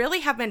 I really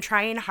have been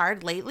trying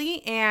hard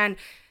lately, and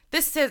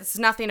this is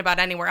nothing about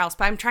anywhere else,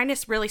 but I'm trying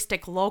to really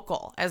stick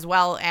local as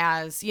well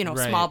as,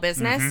 small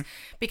business,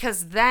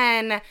 because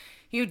then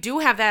you do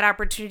have that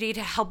opportunity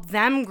to help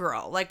them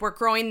grow. Like, we're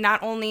growing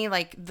not only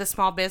like the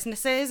small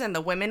businesses and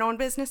the women-owned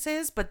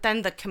businesses, but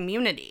then the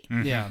community.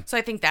 Yeah. So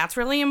I think that's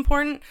really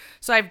important.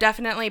 So I've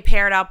definitely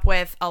paired up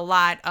with a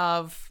lot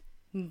of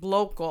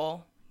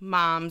local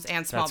moms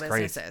and small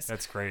businesses.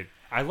 That's great.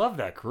 I love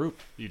that group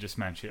you just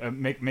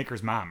mentioned.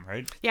 Maker's Mom,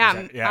 right?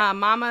 Yeah.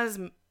 Mama's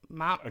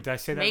Mom. Did I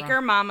say that Maker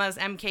wrong? Mamas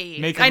MKE.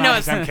 Maker I know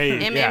Mamas it's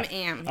MKE.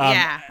 MMM.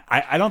 Yeah.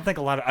 I don't think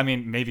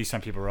maybe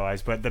some people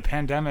realize, but the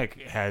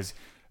pandemic has,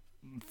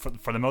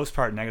 for the most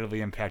part,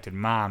 negatively impacted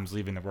moms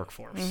leaving the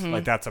workforce.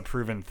 Like, that's a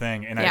proven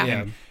thing.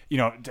 And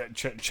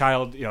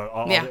child,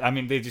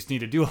 they just need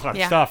to do a lot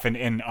of stuff, and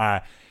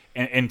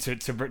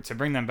to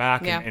bring them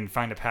back and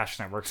find a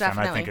passion that works for them,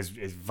 I think is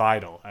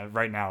vital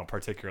right now,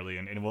 particularly,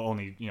 and it will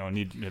only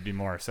need to be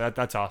more. So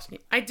that's awesome.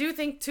 I do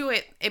think too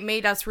it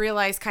made us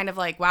realize kind of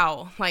like,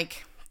 wow,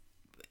 like,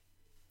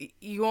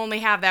 you only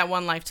have that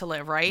one life to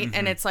live, right?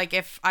 And it's like,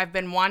 if I've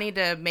been wanting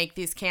to make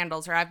these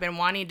candles, or I've been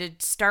wanting to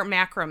start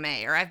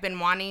macrame, or I've been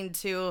wanting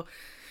to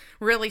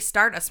really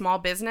start a small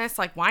business,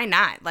 like, why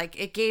not? Like,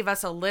 it gave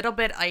us a little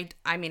bit.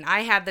 I mean, I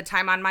had the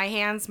time on my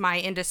hands. My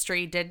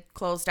industry did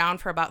close down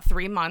for about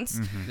 3 months.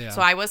 So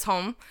I was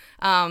home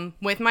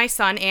with my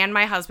son and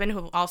my husband,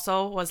 who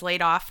also was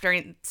laid off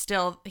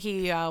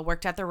he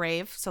worked at the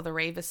Rave. So the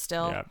Rave is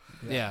still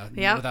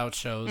without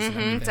shows and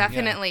everything.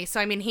 Definitely.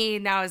 So I mean, he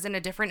now is in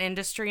a different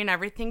industry and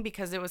everything,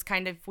 because it was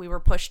kind of, we were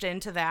pushed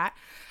into that.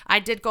 I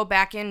did go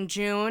back in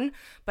June,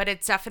 but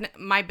it's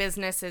definitely, my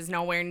business is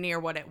nowhere near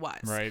what it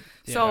was. Right.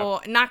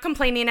 So not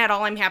complaining at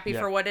all. I'm happy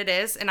for what it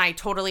is. And I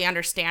totally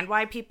understand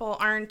why people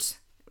aren't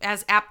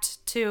as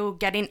apt to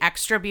getting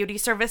extra beauty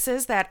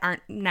services that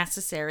aren't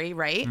necessary,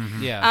 right?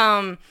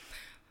 Yeah.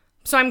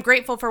 So I'm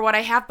grateful for what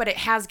I have, but it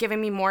has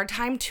given me more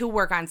time to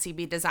work on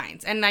CB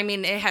Designs. And I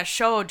mean, it has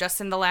showed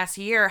just in the last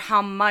year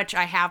how much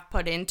I have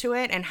put into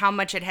it and how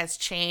much it has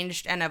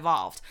changed and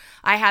evolved.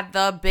 I had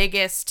the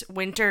biggest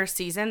winter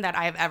season that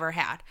I've ever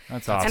had.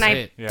 That's awesome. And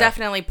I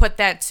definitely put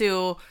that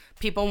to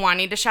people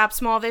wanting to shop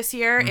small this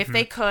year if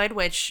they could,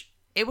 which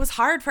it was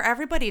hard for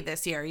everybody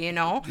this year, you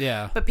know?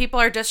 Yeah. But people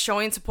are just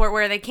showing support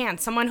where they can.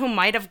 Someone who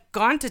might have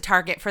gone to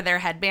Target for their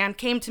headband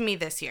came to me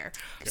this year.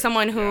 Good.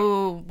 Someone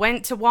who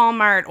went to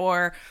Walmart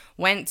or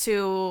went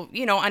to,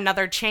 you know,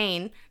 another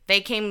chain,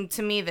 they came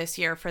to me this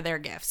year for their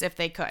gifts if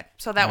they could.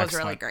 So that was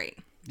really great.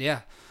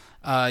 Yeah.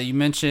 You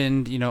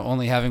mentioned, you know,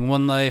 only having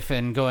one life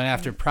and going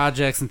after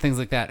projects and things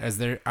like that.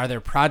 Are there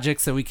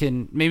projects that we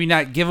can maybe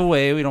not give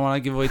away? We don't want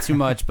to give away too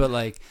much, but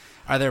like,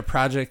 are there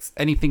projects,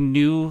 anything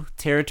new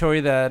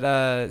territory that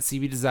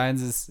CB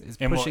Designs is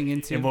pushing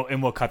into?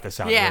 And we'll cut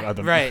this out. Yeah,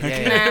 right.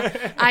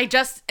 Yeah. I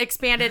just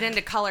expanded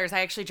into colors.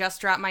 I actually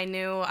just dropped my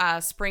new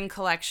spring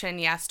collection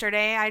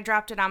yesterday. I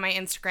dropped it on my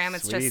Instagram.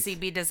 It's just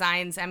CB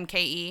Designs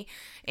MKE.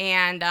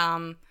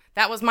 And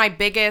that was my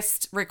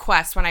biggest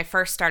request when I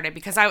first started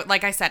because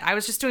like I said, I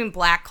was just doing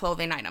black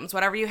clothing items,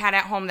 whatever you had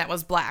at home that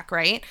was black,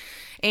 right?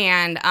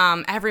 And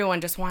everyone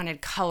just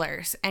wanted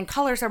colors, and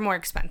colors are more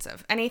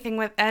expensive. Anything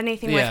with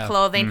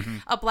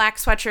clothing, a black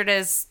sweatshirt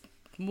is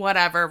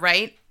whatever,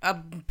 right? A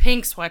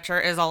pink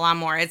sweatshirt is a lot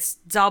more. It's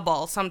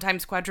double,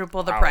 sometimes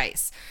quadruple the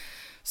price.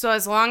 So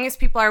as long as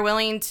people are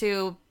willing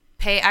to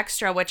pay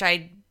extra, which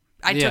I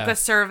took a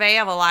survey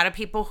of a lot of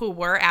people who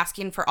were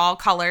asking for all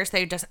colors.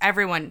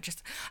 Everyone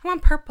just, I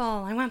want purple,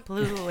 I want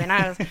blue, and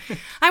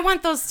I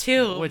want those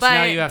too. Which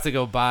now you have to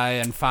go buy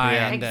and find.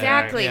 Yeah,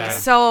 exactly.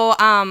 So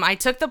I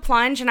took the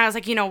plunge and I was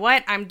like, you know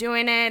what? I'm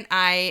doing it.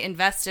 I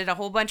invested a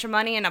whole bunch of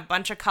money in a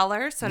bunch of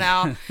colors. So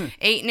now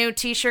 8 new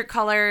t-shirt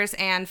colors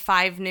and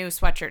 5 new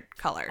sweatshirt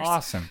colors.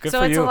 Awesome. Good so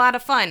for it's you. a lot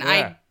of fun.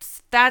 Yeah.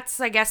 That's,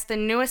 I guess, the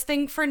newest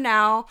thing for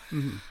now.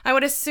 I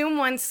would assume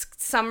once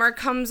summer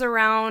comes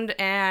around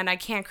and I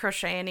can't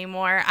crochet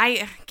anymore,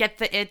 I get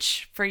the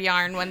itch for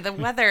yarn when the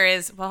weather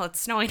is, well, it's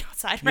snowing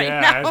outside right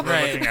now.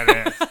 Looking at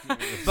it,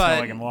 it's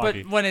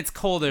but when it's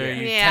colder,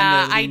 you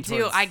tend to lean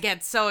towards... I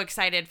get so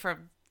excited for...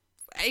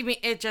 I mean,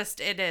 it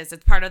is.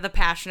 It's part of the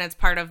passion. It's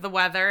part of the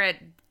weather. It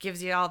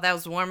gives you all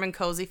those warm and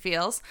cozy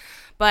feels.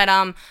 But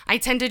I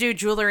tend to do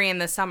jewelry in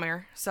the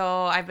summer.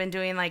 So I've been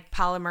doing like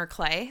polymer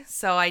clay.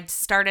 So I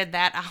started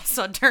that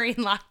also during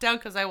lockdown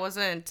because I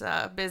wasn't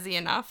busy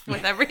enough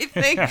with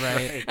everything.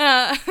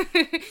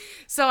 Right.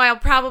 So I'll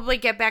probably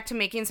get back to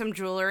making some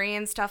jewelry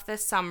and stuff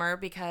this summer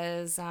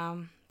because...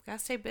 gotta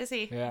stay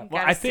busy. Yeah.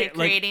 Well, I think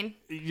creating.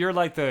 Like, you're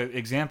like the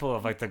example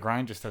of like the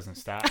grind just doesn't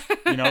stop.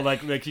 You know,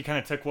 like you kind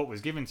of took what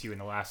was given to you in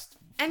the last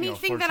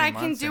anything that I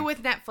can do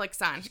with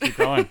Netflix on. Keep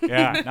going.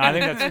 Yeah. No, I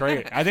think that's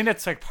great. I think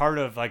that's like part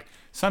of like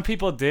some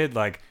people did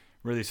like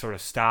really sort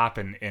of stop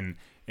and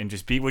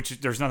just be,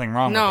 which there's nothing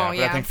wrong with that. But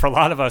I think for a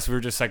lot of us, we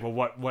were just like, well,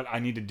 what I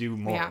need to do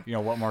more,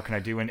 what more can I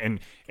do? And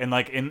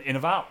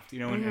evolve,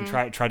 and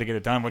try to get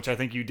it done, which I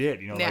think you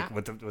did, like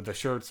with the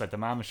shirts, like the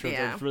mama shirts,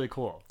 it's really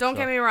cool. Don't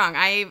get me wrong.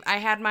 I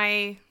had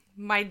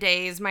my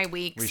days, my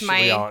weeks,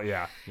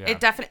 it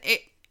definitely,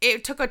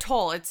 it took a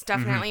toll. It's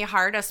definitely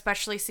hard,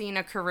 especially seeing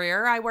a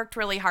career I worked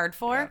really hard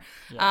for.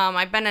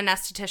 I've been an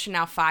esthetician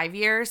now 5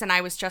 years, and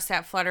I was just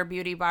at Flutter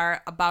Beauty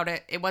Bar about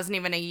it. It wasn't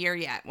even a year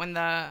yet when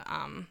the,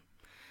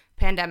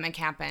 pandemic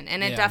happened,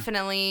 and it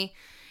definitely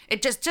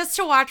just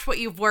to watch what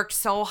you've worked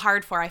so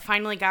hard for. I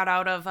finally got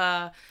out of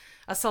a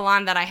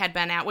salon that I had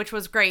been at, which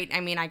was great. I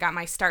mean, I got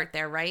my start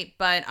there, right?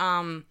 But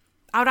out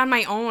on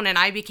my own, and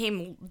I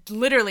became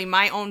literally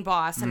my own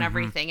boss and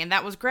everything, and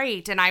that was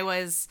great. And I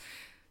was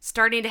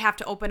starting to have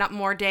to open up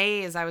more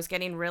days. I was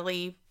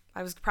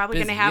probably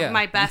going to have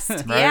my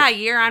best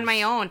year on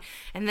my own.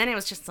 And then it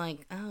was just like,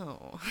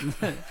 oh.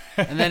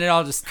 And then it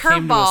all just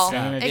came to a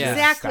stop.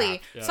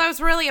 Exactly. Yeah. So I was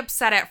really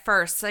upset at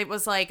first. It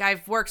was like,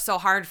 I've worked so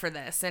hard for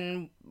this.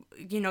 And,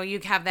 you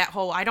have that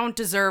whole, I don't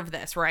deserve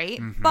this, right?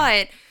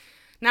 But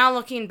now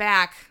looking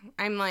back,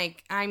 I'm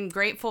like, I'm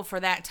grateful for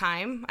that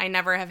time. I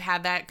never have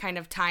had that kind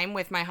of time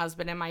with my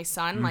husband and my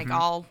son.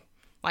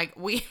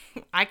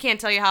 I can't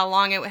tell you how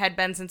long it had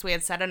been since we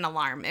had set an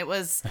alarm. It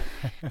was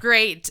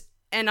great.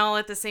 And all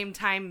at the same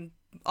time,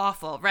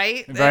 awful,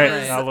 right?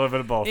 Right, a little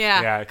bit of both.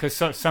 Yeah, because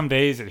some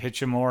days it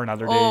hits you more, and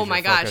other days. Oh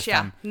my gosh,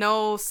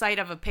 no sight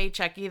of a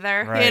paycheck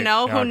either. Right.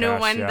 Who knew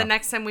when the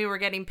next time we were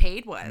getting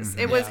paid was?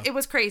 It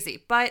was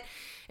crazy, but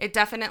it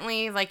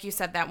definitely, like you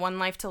said, that one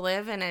life to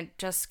live, and it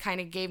just kind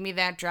of gave me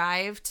that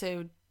drive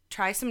to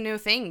try some new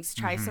things,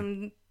 try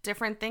some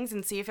different things,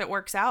 and see if it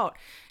works out.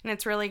 And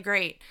it's really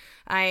great.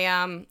 I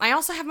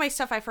also have my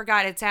stuff. I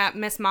forgot. It's at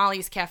Miss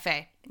Molly's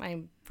Cafe.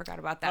 I forgot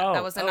about that.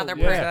 That was another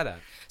print.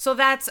 So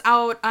that's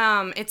out.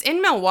 It's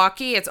in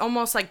Milwaukee. It's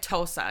almost like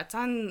Tosa. It's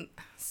on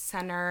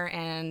Center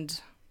and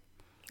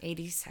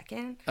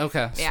 82nd.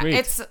 Okay. Yeah,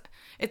 Sweet.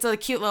 it's a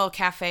cute little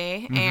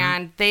cafe,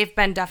 and they've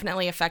been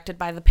definitely affected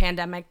by the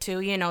pandemic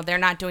too. You know, they're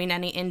not doing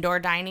any indoor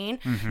dining.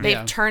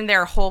 They've turned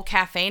their whole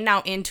cafe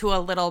now into a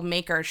little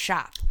maker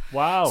shop.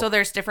 Wow. So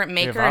there's different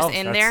makers evolved.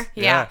 in That's- there.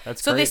 yeah,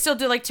 that's so they great. still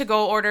do like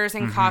to-go orders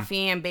and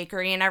coffee and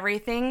bakery and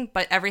everything,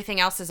 but everything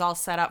else is all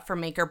set up for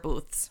maker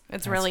booths.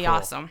 It's really cool.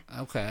 awesome.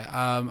 Okay.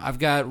 I've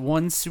got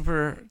one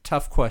super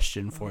tough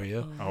question for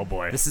you. Oh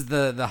boy. This is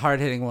the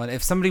hard-hitting one.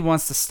 If somebody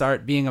wants to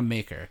start being a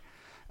maker,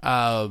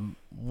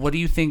 what do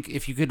you think,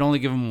 if you could only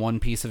give them one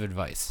piece of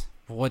advice,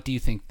 what do you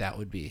think that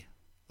would be?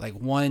 Like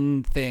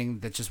one thing,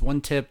 that's just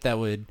one tip that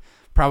would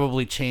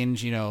probably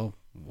change,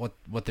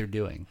 what they're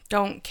doing.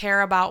 Don't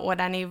care about what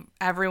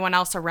everyone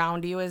else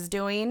around you is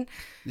doing.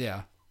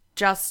 Yeah.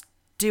 Just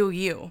do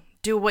you.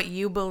 Do what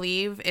you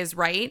believe is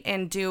right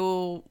and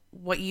do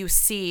what you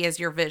see as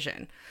your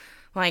vision.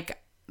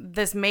 Like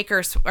this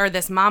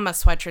this mama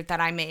sweatshirt that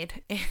I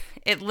made,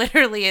 it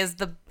literally is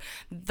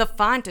the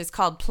font is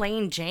called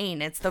Plain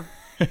Jane. It's the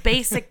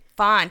basic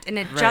font, and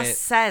it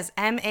just says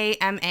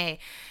MAMA.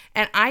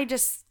 And I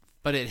just...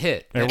 But it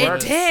hit. It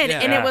did,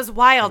 Yeah. and it was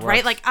wild, It right?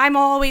 works. Like, I'm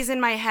always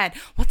in my head,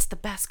 what's the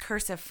best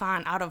cursive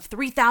font out of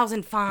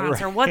 3,000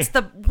 fonts? Or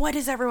what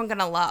is everyone going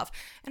to love?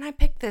 And I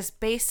picked this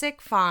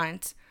basic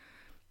font,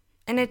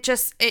 and it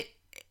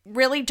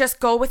really just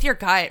go with your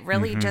gut.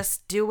 Really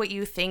just do what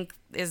you think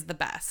is the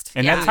best.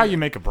 And that's how you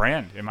make a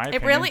brand, in my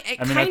opinion. It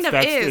kind of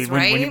is,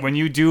 right? When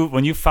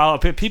you follow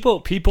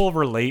people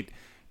relate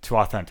to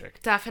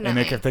authentic.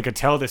 Definitely. And they could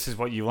tell this is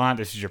what you want,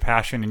 this is your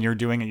passion, and you're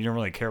doing it. You don't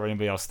really care what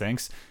anybody else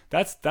thinks.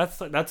 That's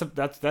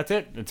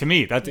it to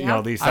me. That's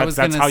at least I was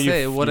that's gonna how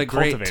say, you what a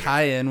great cultivate it.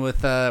 tie-in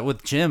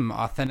with Jim,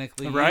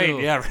 authentically. Right? You.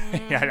 Yeah.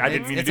 Yeah. I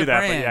didn't mean to It's do a that,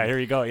 brand. but yeah, here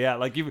you go. Yeah,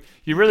 like you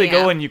really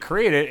go Yeah. and you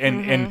create it,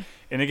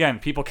 and again,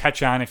 people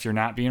catch on if you're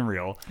not being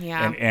real.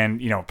 Yeah.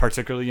 And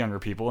particularly younger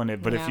people,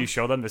 but if Yeah. you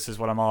show them this is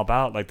what I'm all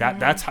about, like that,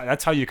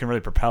 that's how you can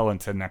really propel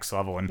into the next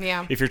level. And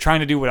Yeah. if you're trying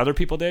to do what other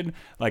people did,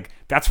 like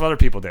that's what other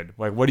people did.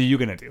 Like, what are you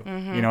gonna do?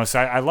 So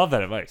I love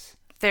that advice.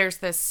 There's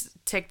this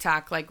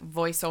TikTok like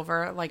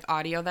voiceover like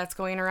audio that's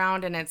going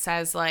around, and it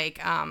says like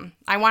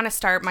I want to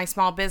start my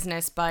small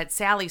business, but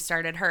Sally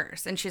started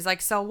hers, and she's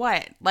like, so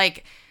what?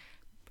 Like,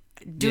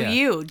 do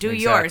yours,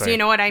 Exactly. you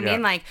know what I mean?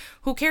 Yeah. Like,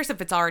 who cares if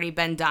it's already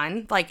been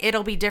done? Like,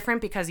 it'll be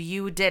different because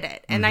you did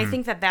it. And I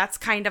think that that's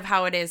kind of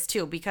how it is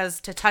too, because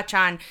to touch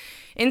on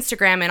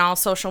Instagram and all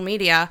social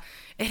media,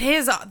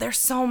 there's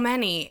so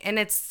many, and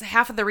it's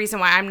half of the reason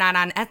why I'm not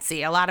on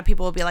Etsy. A lot of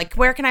people will be like,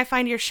 where can I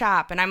find your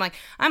shop? And I'm like,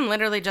 I'm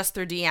literally just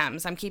through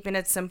DMs. I'm keeping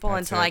it simple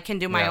until I can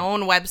do my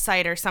own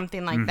website or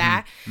something like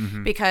that.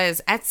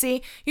 Because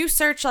Etsy, you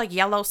search like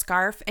yellow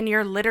scarf, and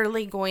you're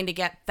literally going to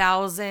get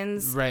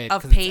thousands Right,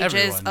 of 'cause it's pages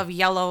everyone. of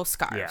yellow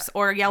scarves Yeah.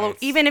 or yellow.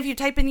 It's- Even if you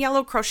type in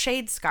yellow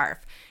crocheted scarf,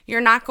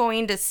 you're not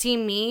going to see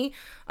me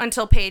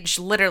until page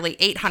literally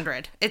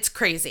 800. It's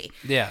crazy.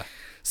 Yeah.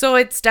 So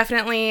it's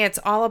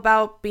all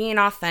about being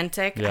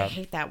authentic. Yeah. I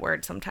hate that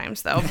word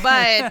sometimes though,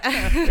 but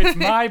It's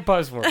my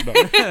buzzword.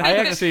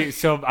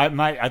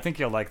 No. I think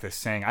you'll like this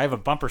saying. I have a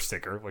bumper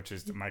sticker, which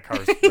is my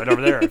car's right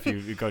over there if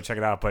you go check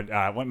it out.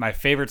 But what my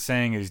favorite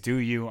saying is, do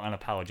you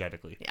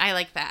unapologetically. I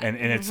like that. And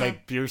it's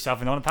like, be yourself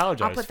and don't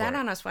apologize. I'll put that for it.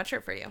 on a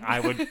sweatshirt for you. I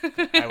would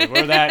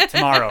wear that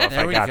tomorrow if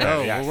There I we got go.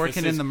 that. Yeah. We're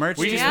working This in the merch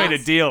We just deal. made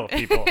a deal,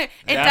 people. It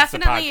That's the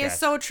definitely is podcast.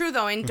 so true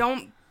though, and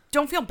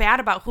don't feel bad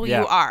about who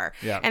Yeah. you are.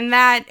 Yeah. And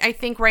that, I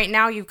think right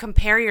now you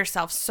compare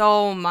yourself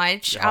so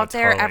much Oh, out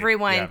there, totally.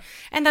 everyone, Yeah.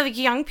 and the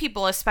young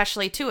people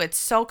especially too. It's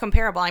so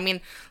comparable. I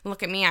mean,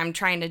 look at me. I'm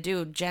trying to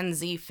do Gen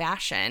Z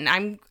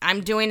fashion.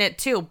 I'm doing it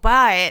too,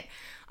 but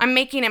I'm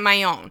making it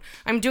my own.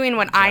 I'm doing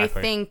what I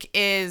Exactly. think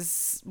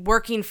is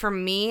working for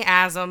me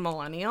as a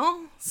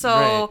millennial. So,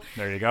 Right.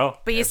 There you go.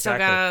 but you still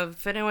Exactly. gotta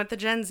fit in with the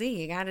Gen Z.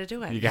 You gotta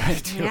do it. You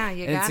gotta do it. Yeah,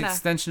 you And it's an gotta.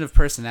 extension of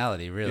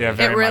personality, really. Yeah,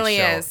 very It really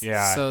much so. is.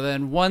 Yeah. So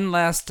then one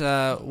last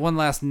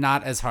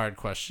not as hard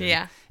question.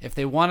 Yeah. If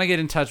they want to get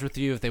in touch with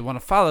you, if they want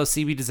to follow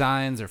CB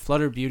Designs or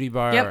Flutter Beauty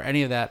Bar Yep. or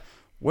any of that,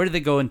 where do they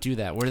go and do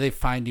that? Where do they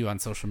find you on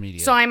social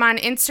media? So I'm on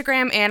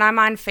Instagram and I'm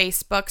on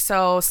Facebook.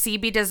 So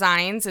CB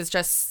Designs is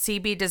just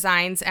CB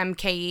Designs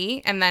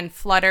MKE, and then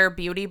Flutter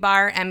Beauty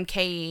Bar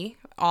MKE,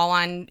 all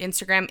on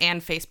Instagram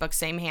and Facebook,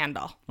 same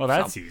handle. Well,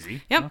 that's So,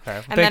 easy. Yep. Okay. Well,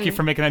 And thank you then-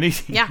 for making that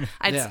easy. Yeah,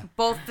 it's Yeah.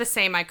 both the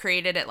same. I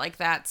created it like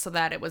that so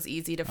that it was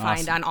easy to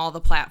find on all the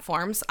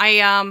platforms.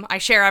 I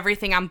share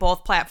everything on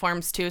both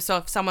platforms too. So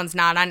if someone's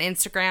not on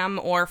Instagram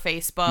or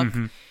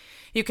Facebook,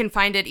 you can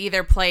find it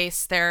either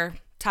place. They're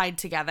tied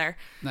together.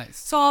 Nice.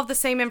 So all of the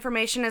same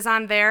information is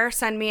on there.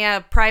 Send me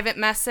a private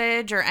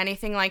message or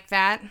anything like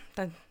that.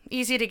 They're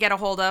easy to get a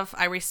hold of.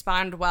 I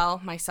respond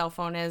well. My cell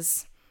phone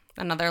is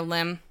another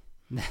limb.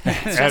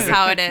 It's just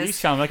how it You is.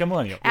 sound like a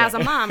millennial. As Yeah.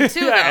 a mom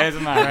too, Yeah, though. as a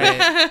mom,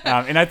 right?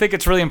 And I think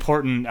it's really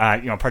important,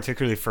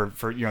 particularly for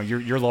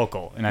you're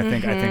local, and I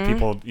think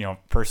people,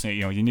 personally,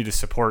 you need to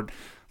support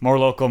more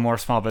local, more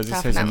small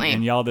businesses, and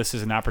Definitely. y'all, this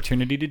is an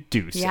opportunity to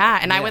do so. Yeah,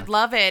 and I would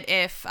love it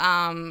if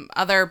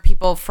other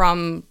people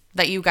from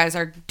that you guys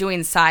are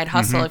doing side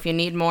hustle, if you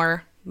need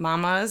more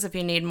mamas, if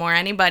you need more,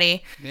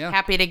 anybody,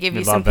 happy to give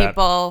you some that.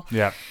 people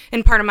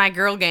in part of my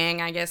girl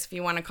gang, I guess, if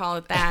you want to call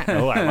it that.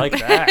 Oh, I like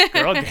that.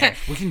 Girl gang.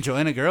 We can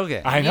join a girl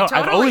gang. I know.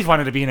 I've always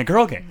wanted to be in a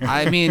girl gang.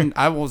 I mean,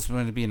 I always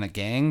wanted to be in a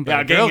gang, but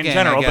a gang girl in gang,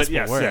 general, I guess, but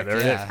yes, will work. there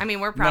it is. I mean,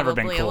 we're Never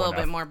been probably cool a little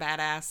enough. bit more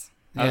badass.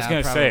 I was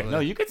going to say, no,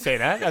 you could say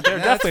that. They're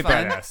definitely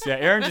fine. badass. Yeah,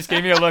 Aaron just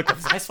gave me a look.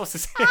 Was I supposed to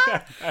say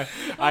that?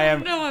 I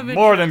am I'm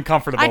more than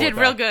comfortable I did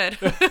with real that.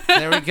 good.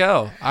 There we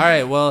go. All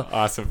right. Well,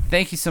 Awesome.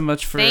 Thank you so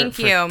much for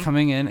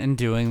coming in and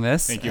doing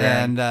this. Thank you,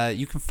 Aaron. And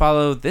you can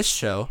follow this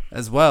show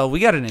as well.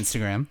 We got an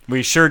Instagram.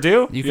 We sure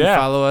do. You can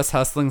follow us,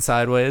 Hustling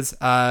Sideways.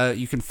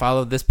 You can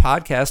follow this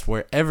podcast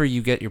wherever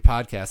you get your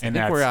podcast. I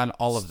think we're on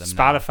all of them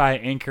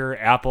Spotify, now. Anchor,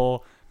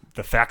 Apple.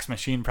 The fax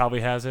machine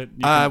probably has it.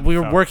 We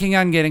were working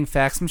on getting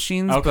fax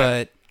machines,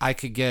 but I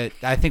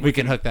think we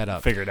can hook that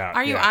up. Figure it out.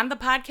 Are you on the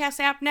podcast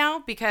app now?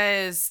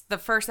 Because the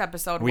first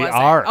episode we wasn't.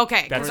 are.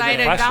 Okay, because I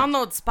had to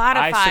download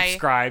Spotify. I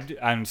subscribed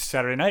on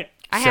Saturday night.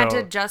 I had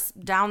to just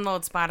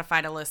download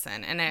Spotify to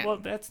listen, and well,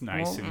 that's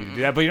nice of you to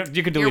do that, but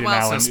you can delete it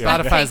now. welcome. So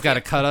Spotify's got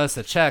to cut us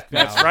a check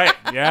now. That's right.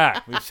 Yeah,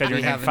 we've said your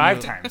name 5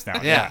 times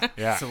now.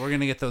 Yeah. So we're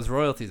gonna get those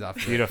royalties off.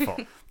 Beautiful.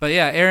 But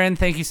yeah, Aaron,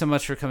 thank you so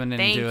much for coming in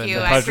and doing Thank you.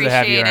 this. I Pleasure to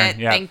have you, appreciate Aaron.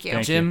 it. Yeah, Thank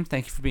you. Jim,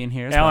 thank you for being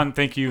here. Alan,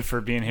 thank you for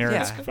being here.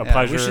 It's a Yeah,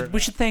 pleasure. we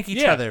should thank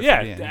each other. Yeah,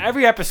 for being here.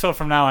 every episode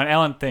from now on,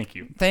 Alan, thank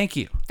you. Thank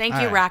you. Thank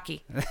All you, right.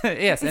 Rocky.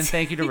 Yes, and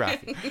thank you to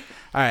Rocky.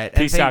 All right.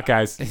 Peace out,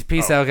 guys.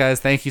 Peace out, guys.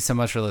 Thank you so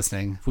much for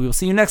listening. We will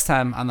see you next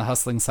time on the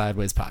Hustling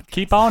Sideways podcast.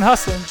 Keep on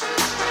hustling.